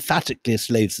is emphatically a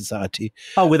slave society.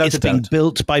 Oh, without it's a doubt. being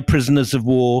built by prisoners of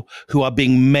war who are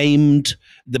being maimed.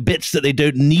 The bits that they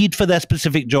don't need for their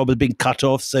specific job are being cut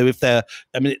off. So if they're,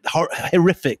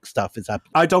 horrific stuff is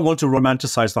happening. I don't want to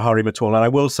romanticize the harem at all. And I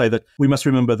will say that we must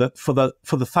remember that for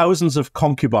the thousands of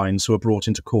concubines who are brought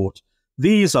into court,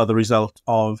 these are the result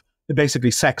of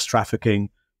basically sex trafficking,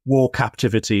 war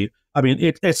captivity. I mean,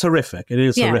 it's horrific. It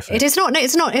is horrific. It is not.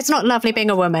 It's not lovely being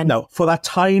a woman. No, for that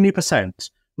tiny percent,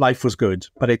 life was good,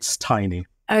 but it's tiny.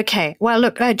 Okay. Well,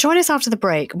 look, join us after the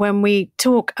break when we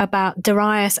talk about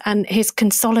Darius and his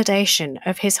consolidation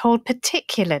of his hold,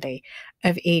 particularly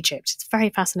of Egypt. It's a very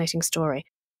fascinating story.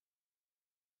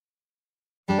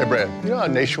 Hey, Brad, you know how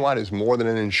Nationwide is more than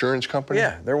an insurance company?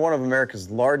 Yeah, they're one of America's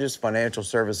largest financial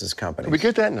services companies. Can we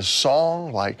get that in a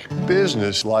song like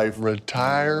business, life,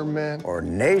 retirement? Or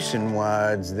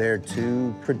Nationwide's there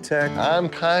to protect. I'm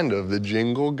kind of the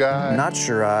jingle guy. Not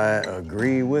sure I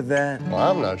agree with that.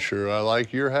 Well, I'm not sure I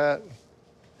like your hat.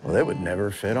 Well, it would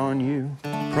never fit on you.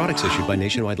 Products issued by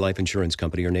Nationwide Life Insurance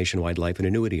Company or Nationwide Life and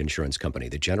Annuity Insurance Company.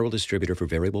 The general distributor for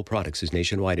variable products is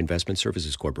Nationwide Investment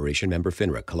Services Corporation, member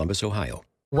FINRA, Columbus, Ohio.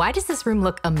 Why does this room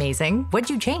look amazing? What'd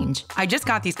you change? I just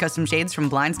got these custom shades from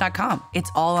Blinds.com.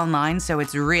 It's all online, so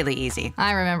it's really easy.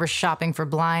 I remember shopping for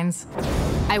blinds.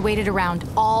 I waited around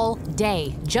all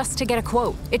day just to get a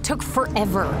quote. It took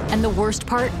forever. And the worst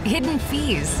part, hidden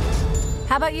fees.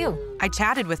 How about you? I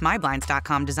chatted with my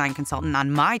Blinds.com design consultant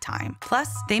on my time.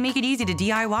 Plus, they make it easy to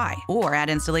DIY or add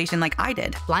installation like I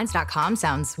did. Blinds.com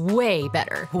sounds way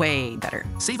better. Way better.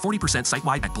 Save 40%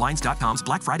 site-wide at Blinds.com's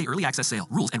Black Friday Early Access Sale.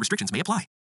 Rules and restrictions may apply.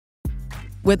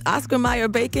 With Oscar Mayer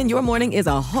bacon, your morning is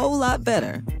a whole lot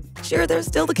better. Sure, there's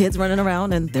still the kids running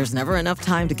around, and there's never enough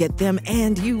time to get them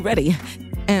and you ready.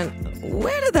 And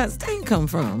where did that stain come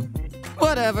from?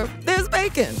 Whatever, there's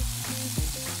bacon.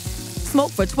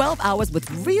 Smoked for 12 hours with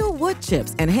real wood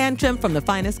chips and hand-trimmed from the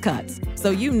finest cuts.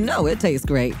 So you know it tastes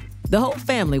great. The whole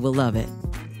family will love it.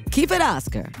 Keep it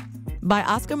Oscar. Buy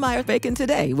Oscar Mayer bacon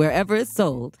today, wherever it's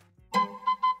sold.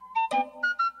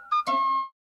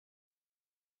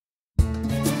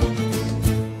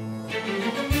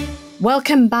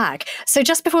 Welcome back. So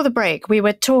just before the break, we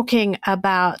were talking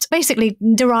about basically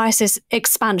Darius's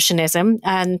expansionism.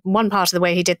 And one part of the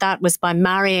way he did that was by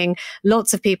marrying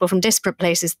lots of people from disparate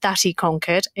places that he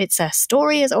conquered. It's a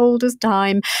story as old as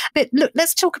time. But look,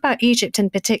 let's talk about Egypt in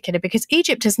particular, because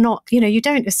Egypt is not, you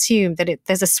don't assume that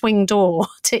there's a swing door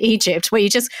to Egypt where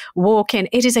you just walk in.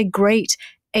 It is a great,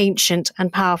 ancient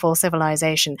and powerful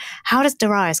civilization. How does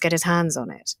Darius get his hands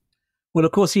on it? Well,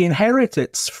 of course, he inherited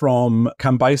it from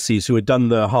Cambyses, who had done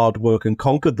the hard work and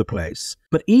conquered the place.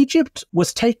 But Egypt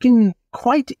was taken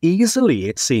quite easily,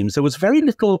 it seems. There was very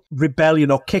little rebellion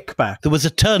or kickback. There was a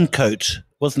turncoat,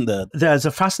 wasn't there? There's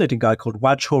a fascinating guy called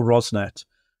Wajho Rosnet,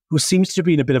 who seems to have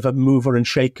been a bit of a mover and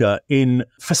shaker in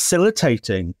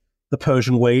facilitating the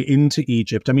Persian way into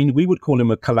Egypt. I mean, we would call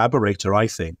him a collaborator, I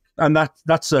think. And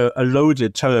that's a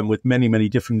loaded term with many, many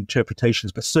different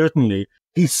interpretations. But certainly,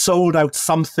 he sold out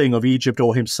something of Egypt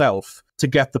or himself to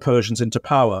get the Persians into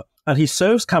power. And he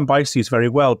serves Cambyses very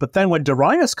well. But then when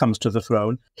Darius comes to the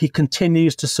throne, he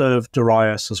continues to serve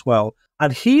Darius as well.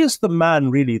 And he is the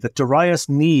man, really, that Darius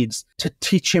needs to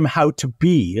teach him how to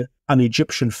be an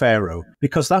Egyptian pharaoh,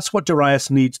 because that's what Darius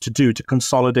needs to do to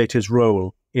consolidate his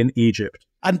role in Egypt.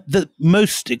 And the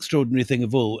most extraordinary thing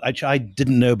of all, which I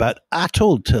didn't know about at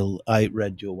all till I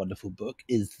read your wonderful book,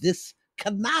 is this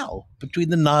canal between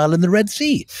the Nile and the Red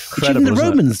Sea, which even the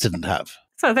Romans didn't have.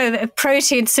 So the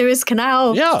Protean Suez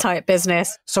Canal type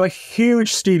business. So a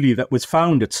huge stele that was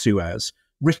found at Suez,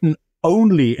 written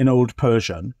only in Old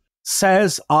Persian,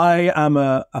 says, I am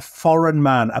a foreign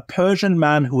man, a Persian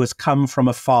man who has come from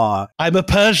afar. I'm a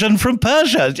Persian from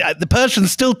Persia. The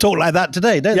Persians still talk like that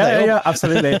today, don't they? Yeah,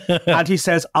 absolutely. And he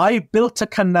says, I built a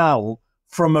canal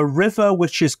from a river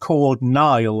which is called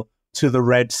Nile to the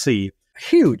Red Sea.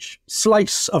 Huge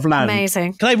slice of land.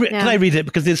 Amazing. Can I read it,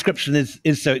 because the inscription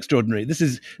is so extraordinary? This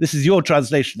is your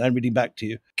translation. I'm reading back to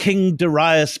you. King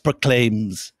Darius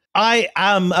proclaims, I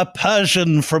am a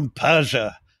Persian from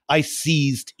Persia. I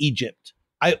seized Egypt.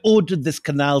 I ordered this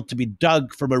canal to be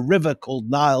dug from a river called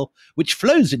Nile, which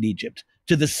flows in Egypt,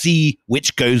 to the sea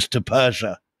which goes to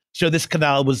Persia. So this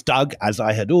canal was dug as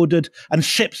I had ordered, and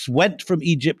ships went from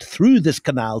Egypt through this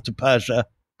canal to Persia,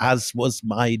 as was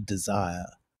my desire.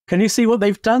 Can you see what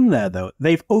they've done there, though?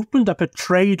 They've opened up a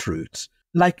trade route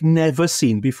like never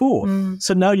seen before.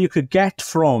 So now you could get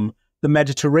from the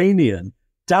Mediterranean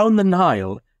down the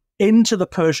Nile into the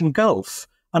Persian Gulf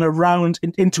and around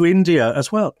into India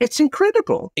as well. It's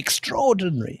incredible.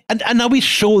 Extraordinary. And are we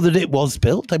sure that it was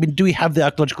built? I mean, do we have the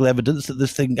archaeological evidence that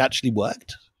this thing actually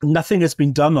worked? Nothing has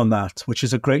been done on that, which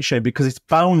is a great shame because it's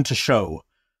bound to show.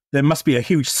 There must be a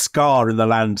huge scar in the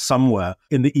land somewhere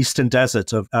in the eastern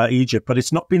desert of Egypt, but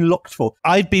it's not been looked for.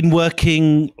 I've been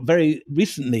working very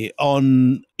recently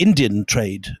on Indian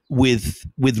trade with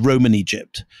Roman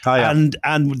Egypt. And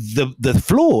the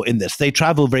flaw in this, they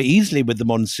travel very easily with the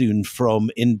monsoon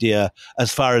from India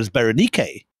as far as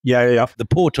Berenike. The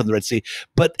port on the Red Sea.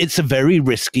 But it's a very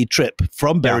risky trip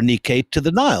from Berenike to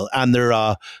the Nile. And there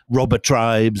are robber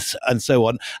tribes and so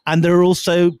on. And there are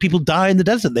also people die in the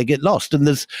desert. They get lost. And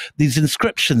there's these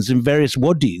inscriptions in various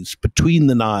wadis between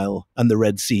the Nile and the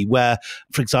Red Sea where,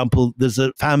 for example, there's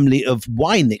a family of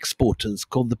wine exporters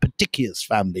called the Predecessor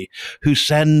family who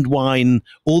send wine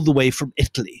all the way from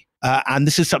Italy. And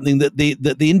this is something that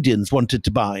the Indians wanted to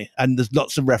buy. And there's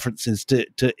lots of references to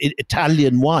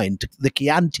Italian wine, to the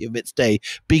Chianti of its day,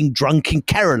 being drunk in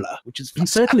Kerala, which is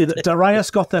fantastic. Certainly, Darius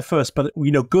got there first, but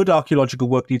good archaeological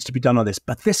work needs to be done on this.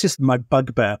 But this is my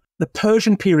bugbear. The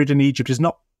Persian period in Egypt is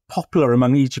not popular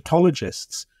among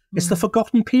Egyptologists. It's the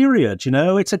forgotten period,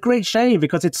 It's a great shame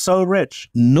because it's so rich.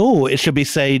 Nor, it should be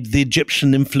said, the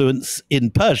Egyptian influence in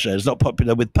Persia is not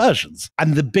popular with Persians.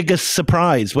 And the biggest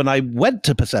surprise when I went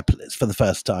to Persepolis for the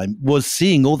first time was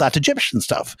seeing all that Egyptian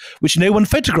stuff, which no one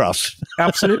photographs.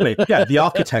 Absolutely. Yeah, the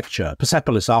architecture,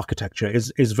 Persepolis architecture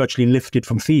is virtually lifted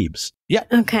from Thebes. Yeah.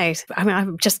 Okay. I mean,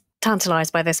 I'm just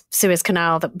tantalized by this Suez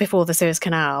Canal, before the Suez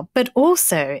Canal, but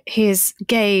also his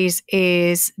gaze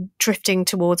is drifting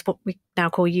towards what we now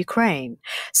call Ukraine.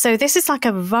 So this is like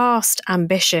a vast,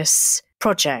 ambitious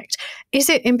project. Is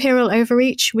it imperial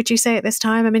overreach, would you say, at this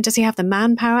time? I mean, does he have the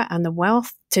manpower and the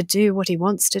wealth to do what he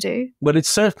wants to do? Well, it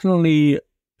certainly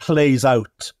plays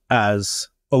out as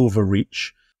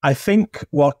overreach. I think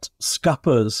what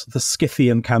scuppers the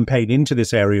Scythian campaign into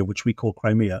this area, which we call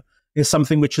Crimea, is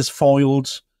something which has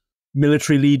foiled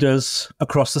military leaders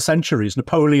across the centuries.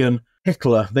 Napoleon,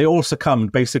 Hitler, they all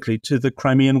succumbed basically to the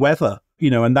Crimean weather,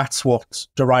 and that's what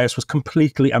Darius was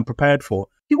completely unprepared for.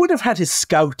 He would have had his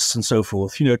scouts and so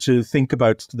forth, to think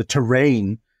about the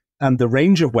terrain and the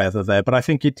range of weather there. But I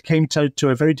think it came to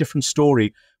a very different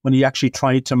story when he actually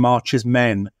tried to march his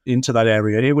men into that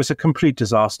area. It was a complete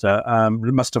disaster.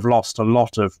 He must have lost a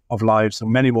lot of lives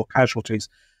and many more casualties.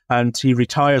 And he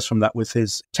retires from that with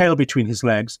his tail between his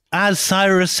legs. As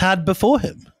Cyrus had before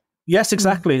him. Yes,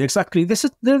 exactly.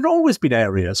 There have always been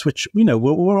areas which,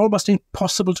 were almost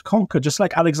impossible to conquer, just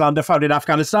like Alexander found in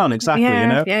Afghanistan. Exactly.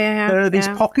 Yeah. There are these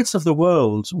pockets of the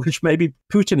world, which maybe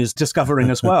Putin is discovering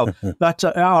as well, that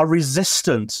are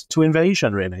resistant to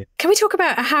invasion, really. Can we talk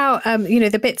about how,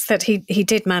 the bits that he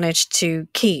did manage to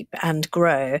keep and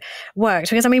grow worked?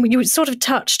 Because, I mean, you sort of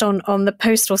touched on the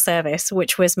postal service,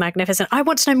 which was magnificent. I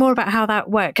want to know more about how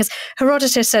that worked, because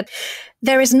Herodotus said,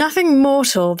 there is nothing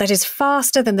mortal that is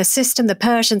faster than the system the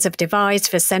Persians have devised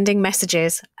for sending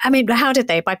messages. I mean, how did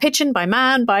they? By pigeon, by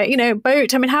man, by,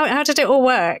 boat? I mean, how did it all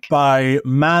work? By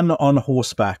man on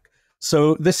horseback.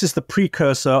 So this is the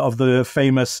precursor of the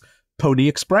famous Pony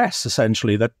Express,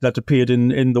 essentially, that appeared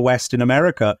in the West in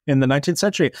America in the 19th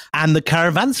century. And the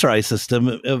caravanserai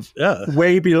system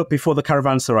way before the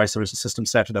caravanserai system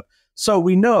set it up. So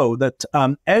we know that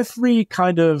every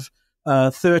kind of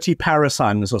 30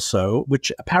 parasangs or so,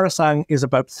 which a parasang is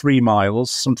about 3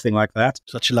 miles, something like that.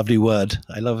 Such a lovely word.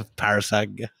 I love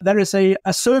parasang. There is a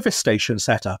service station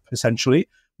set up, essentially,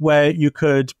 where you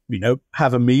could,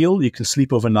 have a meal, you can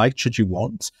sleep overnight should you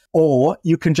want, or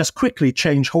you can just quickly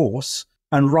change horse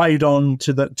and ride on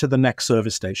to the next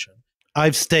service station.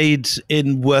 I've stayed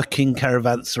in working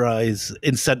caravanserais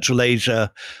in Central Asia,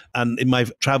 and in my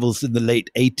travels in the late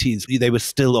 80s, they were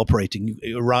still operating.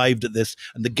 You arrived at this,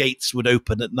 and the gates would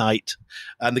open at night,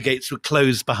 and the gates would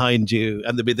close behind you,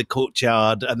 and there'd be the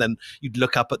courtyard, and then you'd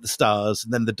look up at the stars,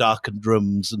 and then the darkened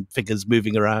rooms and figures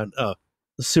moving around. Oh,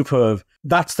 superb.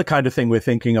 That's the kind of thing we're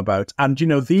thinking about. And,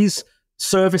 these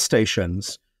service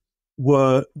stations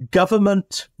were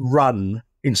government-run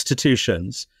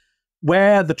institutions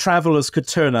where the travelers could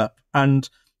turn up and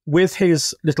with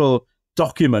his little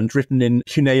document written in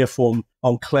cuneiform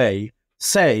on clay,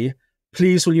 say,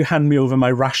 please will you hand me over my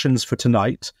rations for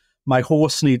tonight? My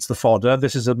horse needs the fodder.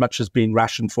 This is as much as being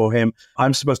rationed for him.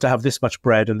 I'm supposed to have this much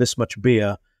bread and this much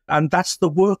beer. And that's the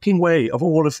working way of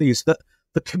all of these. That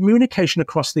the communication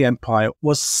across the empire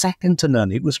was second to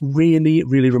none. It was really,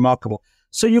 really remarkable.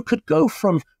 So you could go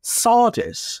from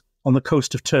Sardis on the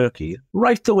coast of Turkey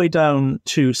right the way down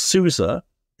to Susa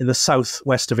in the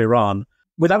southwest of Iran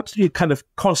without you kind of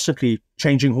constantly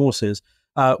changing horses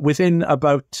within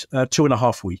about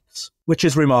 2.5 weeks, which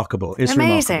is remarkable. It's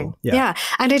amazing. Remarkable. Yeah.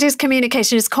 And it is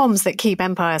communication, it's comms that keep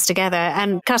empires together,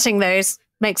 and cutting those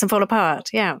makes them fall apart.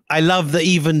 Yeah. I love that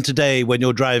even today, when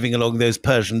you're driving along those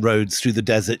Persian roads through the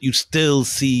desert, you still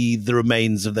see the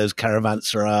remains of those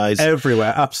caravanserais.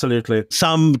 Everywhere, absolutely.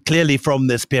 Some clearly from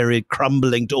this period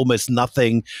crumbling to almost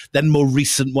nothing, then more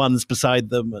recent ones beside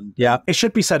them. And yeah, it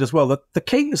should be said as well that the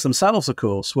kings themselves, of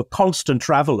course, were constant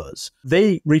travelers.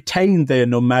 They retained their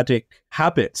nomadic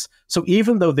habits. So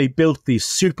even though they built these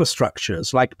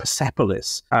superstructures like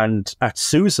Persepolis and at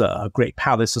Susa, a great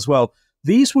palace as well,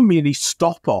 these were merely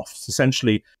stop-offs,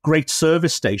 essentially great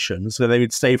service stations where they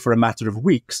would stay for a matter of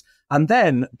weeks. And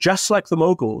then, just like the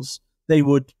Mughals, they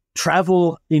would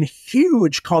travel in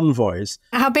huge convoys.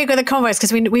 How big were the convoys?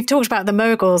 Because we've talked about the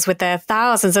Mughals with their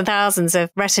thousands and thousands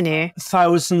of retinue.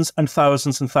 Thousands and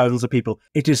thousands and thousands of people.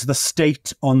 It is the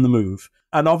state on the move.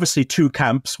 And obviously 2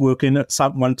 camps working at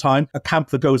one time. A camp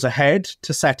that goes ahead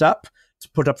to set up, to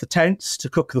put up the tents, to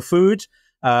cook the food.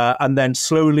 And then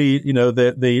slowly,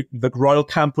 the royal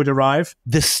camp would arrive.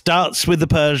 This starts with the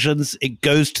Persians, it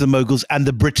goes to the Mughals, and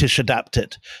the British adapt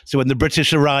it. So when the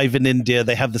British arrive in India,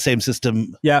 they have the same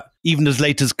system, even as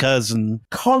late as Curzon.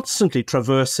 Constantly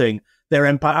traversing their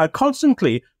empire,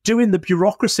 constantly doing the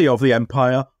bureaucracy of the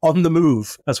empire on the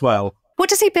move as well. What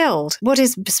does he build? What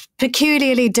is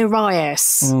peculiarly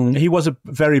Darius? He was a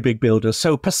very big builder.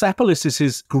 So Persepolis is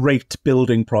his great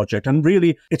building project. And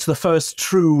really, it's the first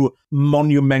true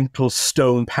monumental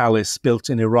stone palace built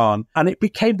in Iran. And it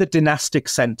became the dynastic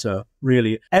center,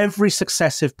 really. Every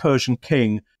successive Persian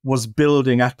king was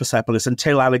building at Persepolis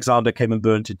until Alexander came and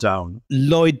burnt it down.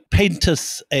 Lloyd, paint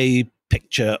us a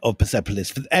picture of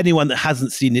Persepolis. For anyone that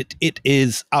hasn't seen it, it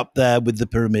is up there with the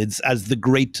pyramids as the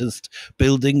greatest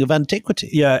building of antiquity.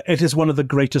 Yeah, it is one of the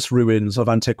greatest ruins of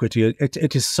antiquity.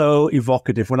 It is so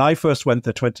evocative. When I first went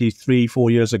there 4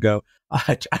 years ago,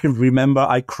 I remember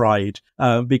I cried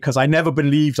because I never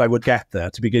believed I would get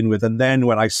there to begin with. And then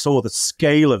when I saw the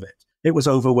scale of it, it was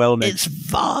overwhelming. It's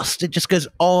vast. It just goes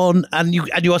on, and you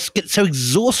get so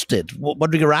exhausted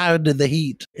wandering around in the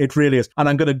heat. It really is. And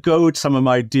I'm going to goad some of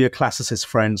my dear classicist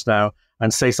friends now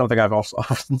and say something I've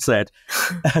often said.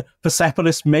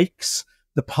 Persepolis makes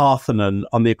the Parthenon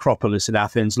on the Acropolis in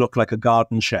Athens look like a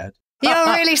garden shed. You're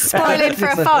really spoiling for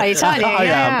a fight, aren't you? I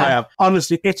am.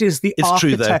 Honestly, it is the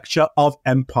architecture of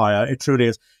empire. It truly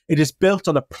is. It is built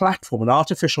on a platform, an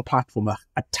artificial platform,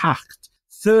 attacked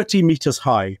 30 meters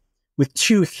high, with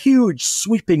 2 huge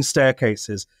sweeping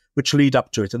staircases which lead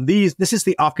up to it. And this is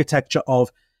the architecture of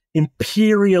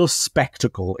imperial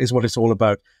spectacle, is what it's all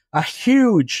about. A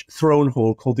huge throne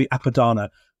hall called the Apadana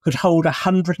could hold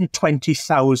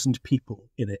 120,000 people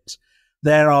in it.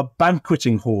 There are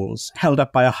banqueting halls held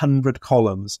up by 100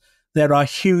 columns. There are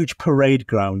huge parade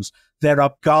grounds. There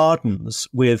are gardens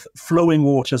with flowing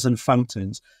waters and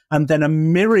fountains. And then a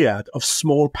myriad of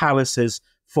small palaces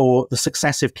for the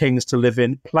successive kings to live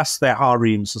in, plus their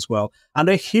harems as well, and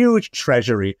a huge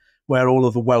treasury where all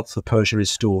of the wealth of Persia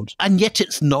is stored. And yet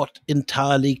it's not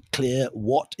entirely clear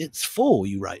what it's for,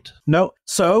 you write. No.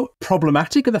 So,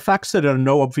 problematic are the facts that there are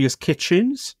no obvious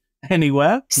kitchens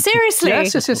anywhere. Seriously?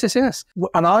 Yes.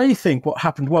 And I think what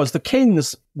happened was the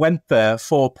kings went there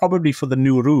probably for the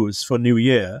Nowruz, for New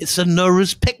Year. It's a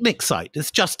Nowruz picnic site.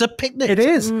 It's just a picnic. It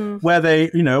is, where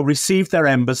they, received their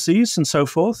embassies and so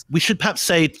forth. We should perhaps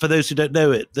say, for those who don't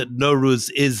know it, that Nowruz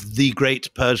is the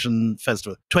great Persian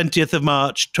festival. 20th of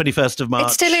March, 21st of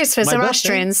March. It still is for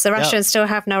Zoroastrians. Zoroastrians still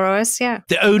have Nowruz, yeah.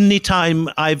 The only time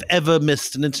I've ever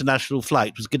missed an international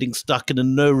flight was getting stuck in a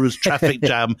Nowruz traffic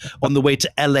jam on the way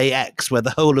to LAX, where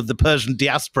the whole of the Persian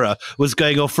diaspora was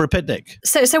going off for a picnic.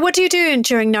 So what do you do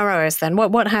during Nowruz then?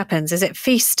 What happens? Is it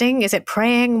feasting? Is it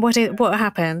praying? What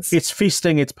happens? It's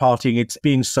feasting, it's partying, it's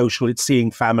being social, it's seeing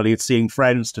family, it's seeing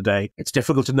friends today. It's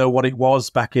difficult to know what it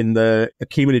was back in the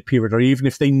Achaemenid period, or even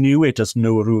if they knew it as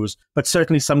Nowruz, but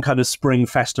certainly some kind of spring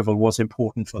festival was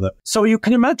important for them. So you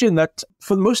can imagine that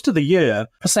for most of the year,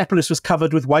 Persepolis was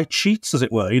covered with white sheets, as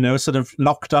it were, sort of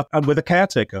locked up and with a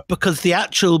caretaker. Because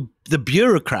the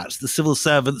bureaucrats, the civil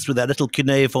servants with their little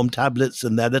cuneiform tablets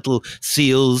and their little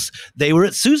seals, they were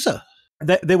at Susa.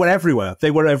 They were everywhere.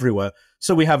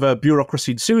 So we have a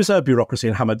bureaucracy in Susa, a bureaucracy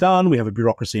in Hamadan, we have a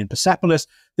bureaucracy in Persepolis.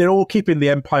 They're all keeping the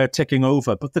empire ticking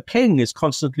over, but the king is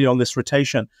constantly on this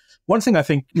rotation. One thing I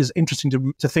think is interesting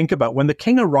to think about, when the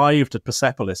king arrived at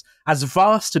Persepolis, as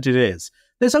vast as it is,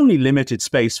 there's only limited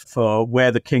space for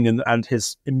where the king and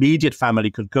his immediate family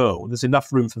could go. There's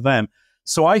enough room for them.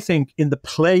 So I think in the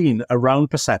plain around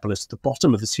Persepolis, at the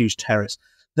bottom of this huge terrace,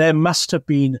 there must have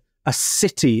been a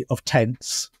city of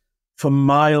tents for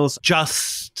miles.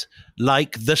 Just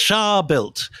like the Shah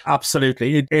built.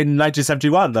 Absolutely. In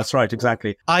 1971, that's right,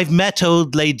 exactly. I've met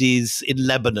old ladies in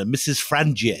Lebanon, Mrs.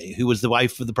 Frangier, who was the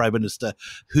wife of the Prime Minister,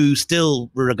 who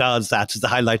still regards that as the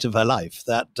highlight of her life,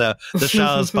 that the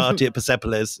Shah's party at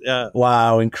Persepolis.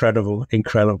 Wow, incredible.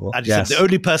 And yes. The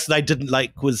only person I didn't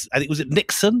like was it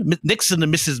Nixon? Nixon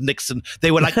and Mrs. Nixon. They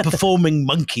were like performing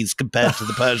monkeys compared to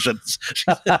the Persians.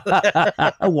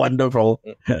 Wonderful.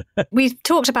 We've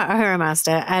talked about Ahura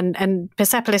Mazda and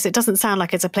Persepolis. It doesn't sound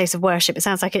like it's a place of worship. It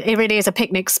sounds like it really is a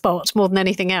picnic spot more than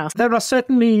anything else. There are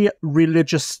certainly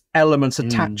religious elements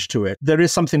attached to it. There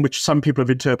is something which some people have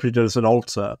interpreted as an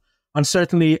altar. And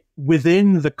certainly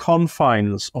within the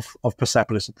confines of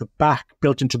Persepolis, at the back,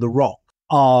 built into the rock,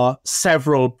 are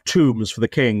several tombs for the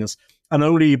kings. And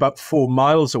only about 4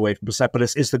 miles away from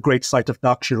Persepolis is the great site of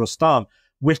Naqsh-e-Rustam,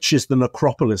 which is the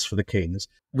necropolis for the kings.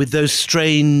 With those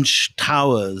strange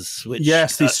towers. Which,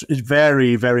 yes, these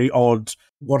very, very odd,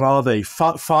 what are they?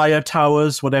 Fire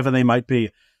towers, whatever they might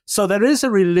be. So there is a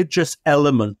religious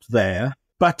element there,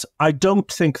 but I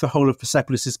don't think the whole of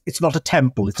Persepolis it's not a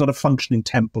temple. It's not a functioning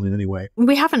temple in any way.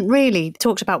 We haven't really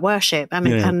talked about worship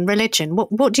and religion.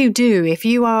 What do you do if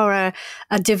you are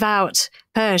a devout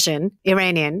Persian,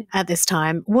 Iranian at this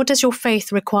time? What does your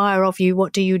faith require of you?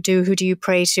 What do you do? Who do you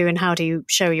pray to? And how do you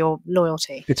show your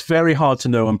loyalty? It's very hard to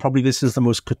know. And probably this is the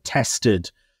most contested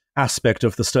aspect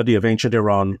of the study of ancient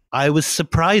Iran. I was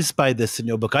surprised by this in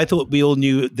your book. I thought we all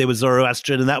knew they were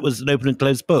Zoroastrian and that was an open and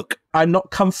closed book. I'm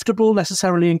not comfortable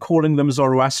necessarily in calling them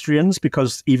Zoroastrians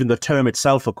because even the term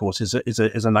itself, of course, is a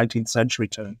 19th century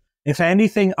term. If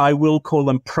anything, I will call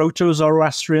them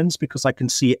Proto-Zoroastrians because I can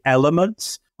see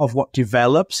elements of what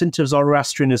develops into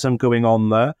Zoroastrianism going on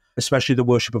there, especially the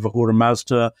worship of Ahura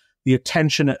Mazda, the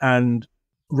attention and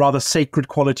rather sacred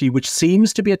quality which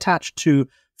seems to be attached to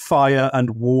fire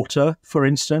and water, for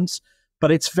instance,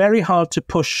 but it's very hard to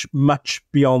push much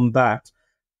beyond that.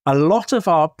 A lot of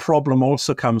our problem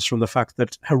also comes from the fact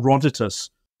that Herodotus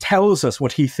tells us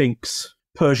what he thinks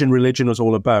Persian religion was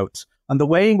all about. And the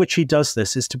way in which he does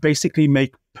this is to basically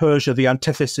make Persia the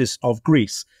antithesis of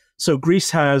Greece. So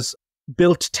Greece has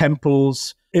built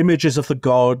temples, images of the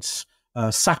gods,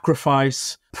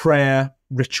 sacrifice, prayer,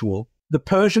 ritual. The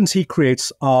Persians he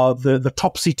creates are the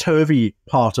topsy-turvy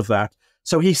part of that.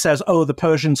 So he says, the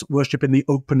Persians worship in the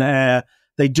open air.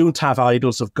 They don't have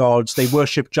idols of gods. They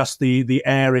worship just the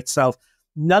air itself.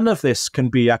 None of this can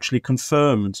be actually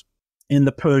confirmed in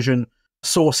the Persian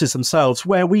sources themselves,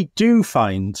 where we do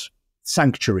find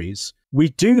sanctuaries. We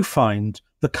do find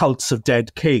the cults of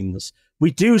dead kings. We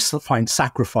do find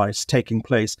sacrifice taking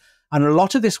place. And a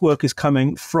lot of this work is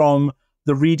coming from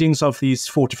the readings of these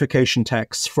fortification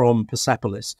texts from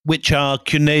Persepolis. Which are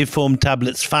cuneiform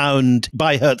tablets found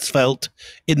by Herzfeld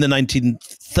in the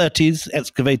 1930s,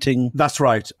 excavating. That's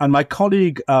right. And my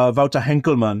colleague, Wouter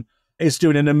Henkelmann, is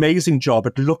doing an amazing job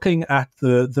at looking at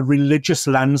the religious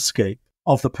landscape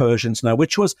of the Persians now,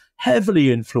 which was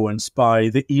heavily influenced by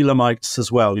the Elamites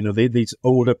as well, these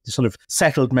older sort of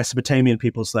settled Mesopotamian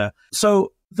peoples there.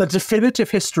 So the definitive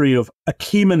history of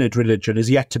Achaemenid religion is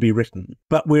yet to be written,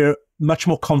 but we're much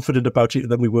more confident about it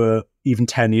than we were even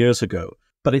 10 years ago.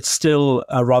 But it's still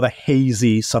a rather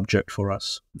hazy subject for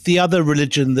us. The other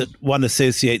religion that one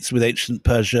associates with ancient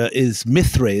Persia is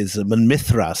Mithraism and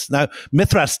Mithras. Now,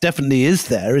 Mithras definitely is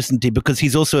there, isn't he? Because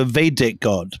he's also a Vedic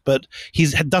god, but he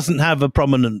doesn't have a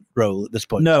prominent role at this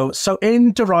point. No. So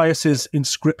in Darius's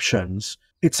inscriptions,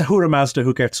 it's Ahura Mazda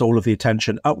who gets all of the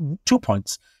attention. 2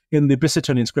 points. In the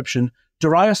Bicetern inscription,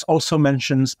 Darius also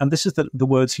mentions, and this is the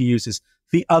words he uses,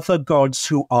 the other gods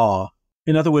who are.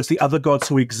 In other words, the other gods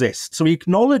who exist. So he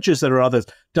acknowledges there are others,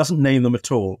 doesn't name them at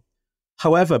all.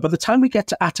 However, by the time we get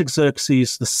to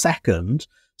Artaxerxes II,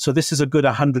 so this is a good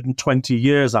 120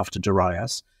 years after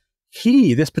Darius,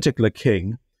 this particular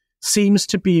king, seems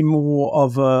to be more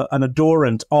of an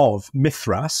adorant of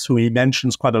Mithras, who he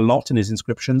mentions quite a lot in his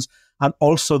inscriptions, and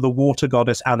also the water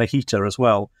goddess Anahita as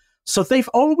well. So they've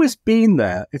always been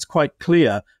there, it's quite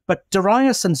clear, but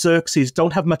Darius and Xerxes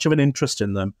don't have much of an interest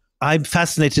in them. I'm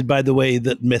fascinated by the way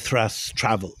that Mithras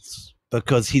travels.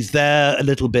 because he's there a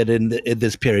little bit in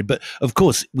this period. But of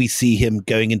course, we see him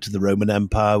going into the Roman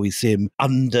Empire. We see him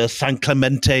under San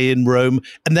Clemente in Rome,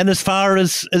 and then as far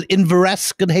as in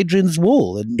Verresque and Hadrian's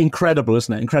Wall. And incredible,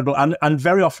 isn't it? Incredible, and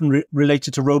very often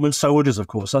related to Roman soldiers. Of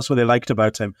course, that's what they liked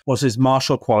about him, was his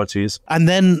martial qualities. And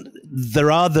then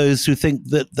there are those who think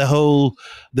that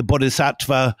the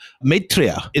Bodhisattva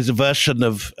Maitreya is a version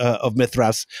of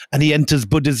Mithras, and he enters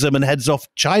Buddhism and heads off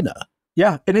China.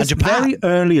 Yeah, in his very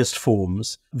earliest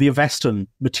forms, the Avestan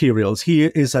materials, he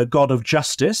is a god of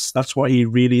justice. That's what he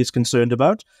really is concerned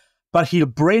about. But he'll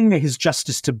bring his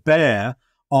justice to bear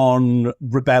on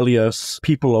rebellious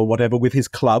people or whatever with his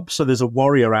club. So there's a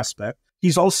warrior aspect.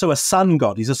 He's also a sun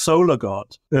god. He's a solar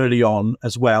god early on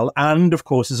as well. And, of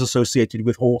course, is associated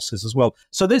with horses as well.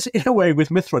 So there's, in a way,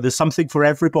 with Mithra, there's something for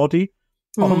everybody.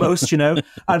 Almost, and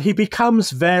he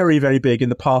becomes very, very big in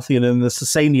the Parthian and the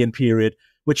Sasanian period,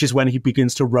 which is when he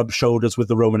begins to rub shoulders with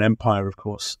the Roman Empire, of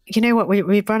course. You know what?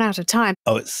 We've run out of time.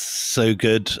 Oh, it's so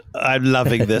good. I'm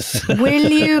loving this. Will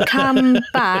you come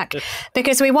back?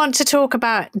 Because we want to talk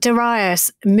about Darius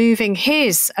moving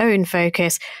his own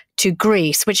focus to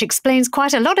Greece, which explains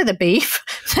quite a lot of the beef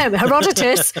that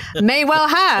Herodotus may well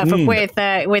have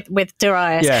with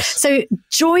Darius. Yes. So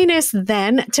join us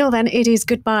then. Till then, it is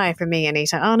goodbye from me,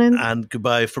 Anita Arnon. And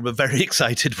goodbye from a very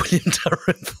excited William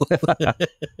Dalrymple.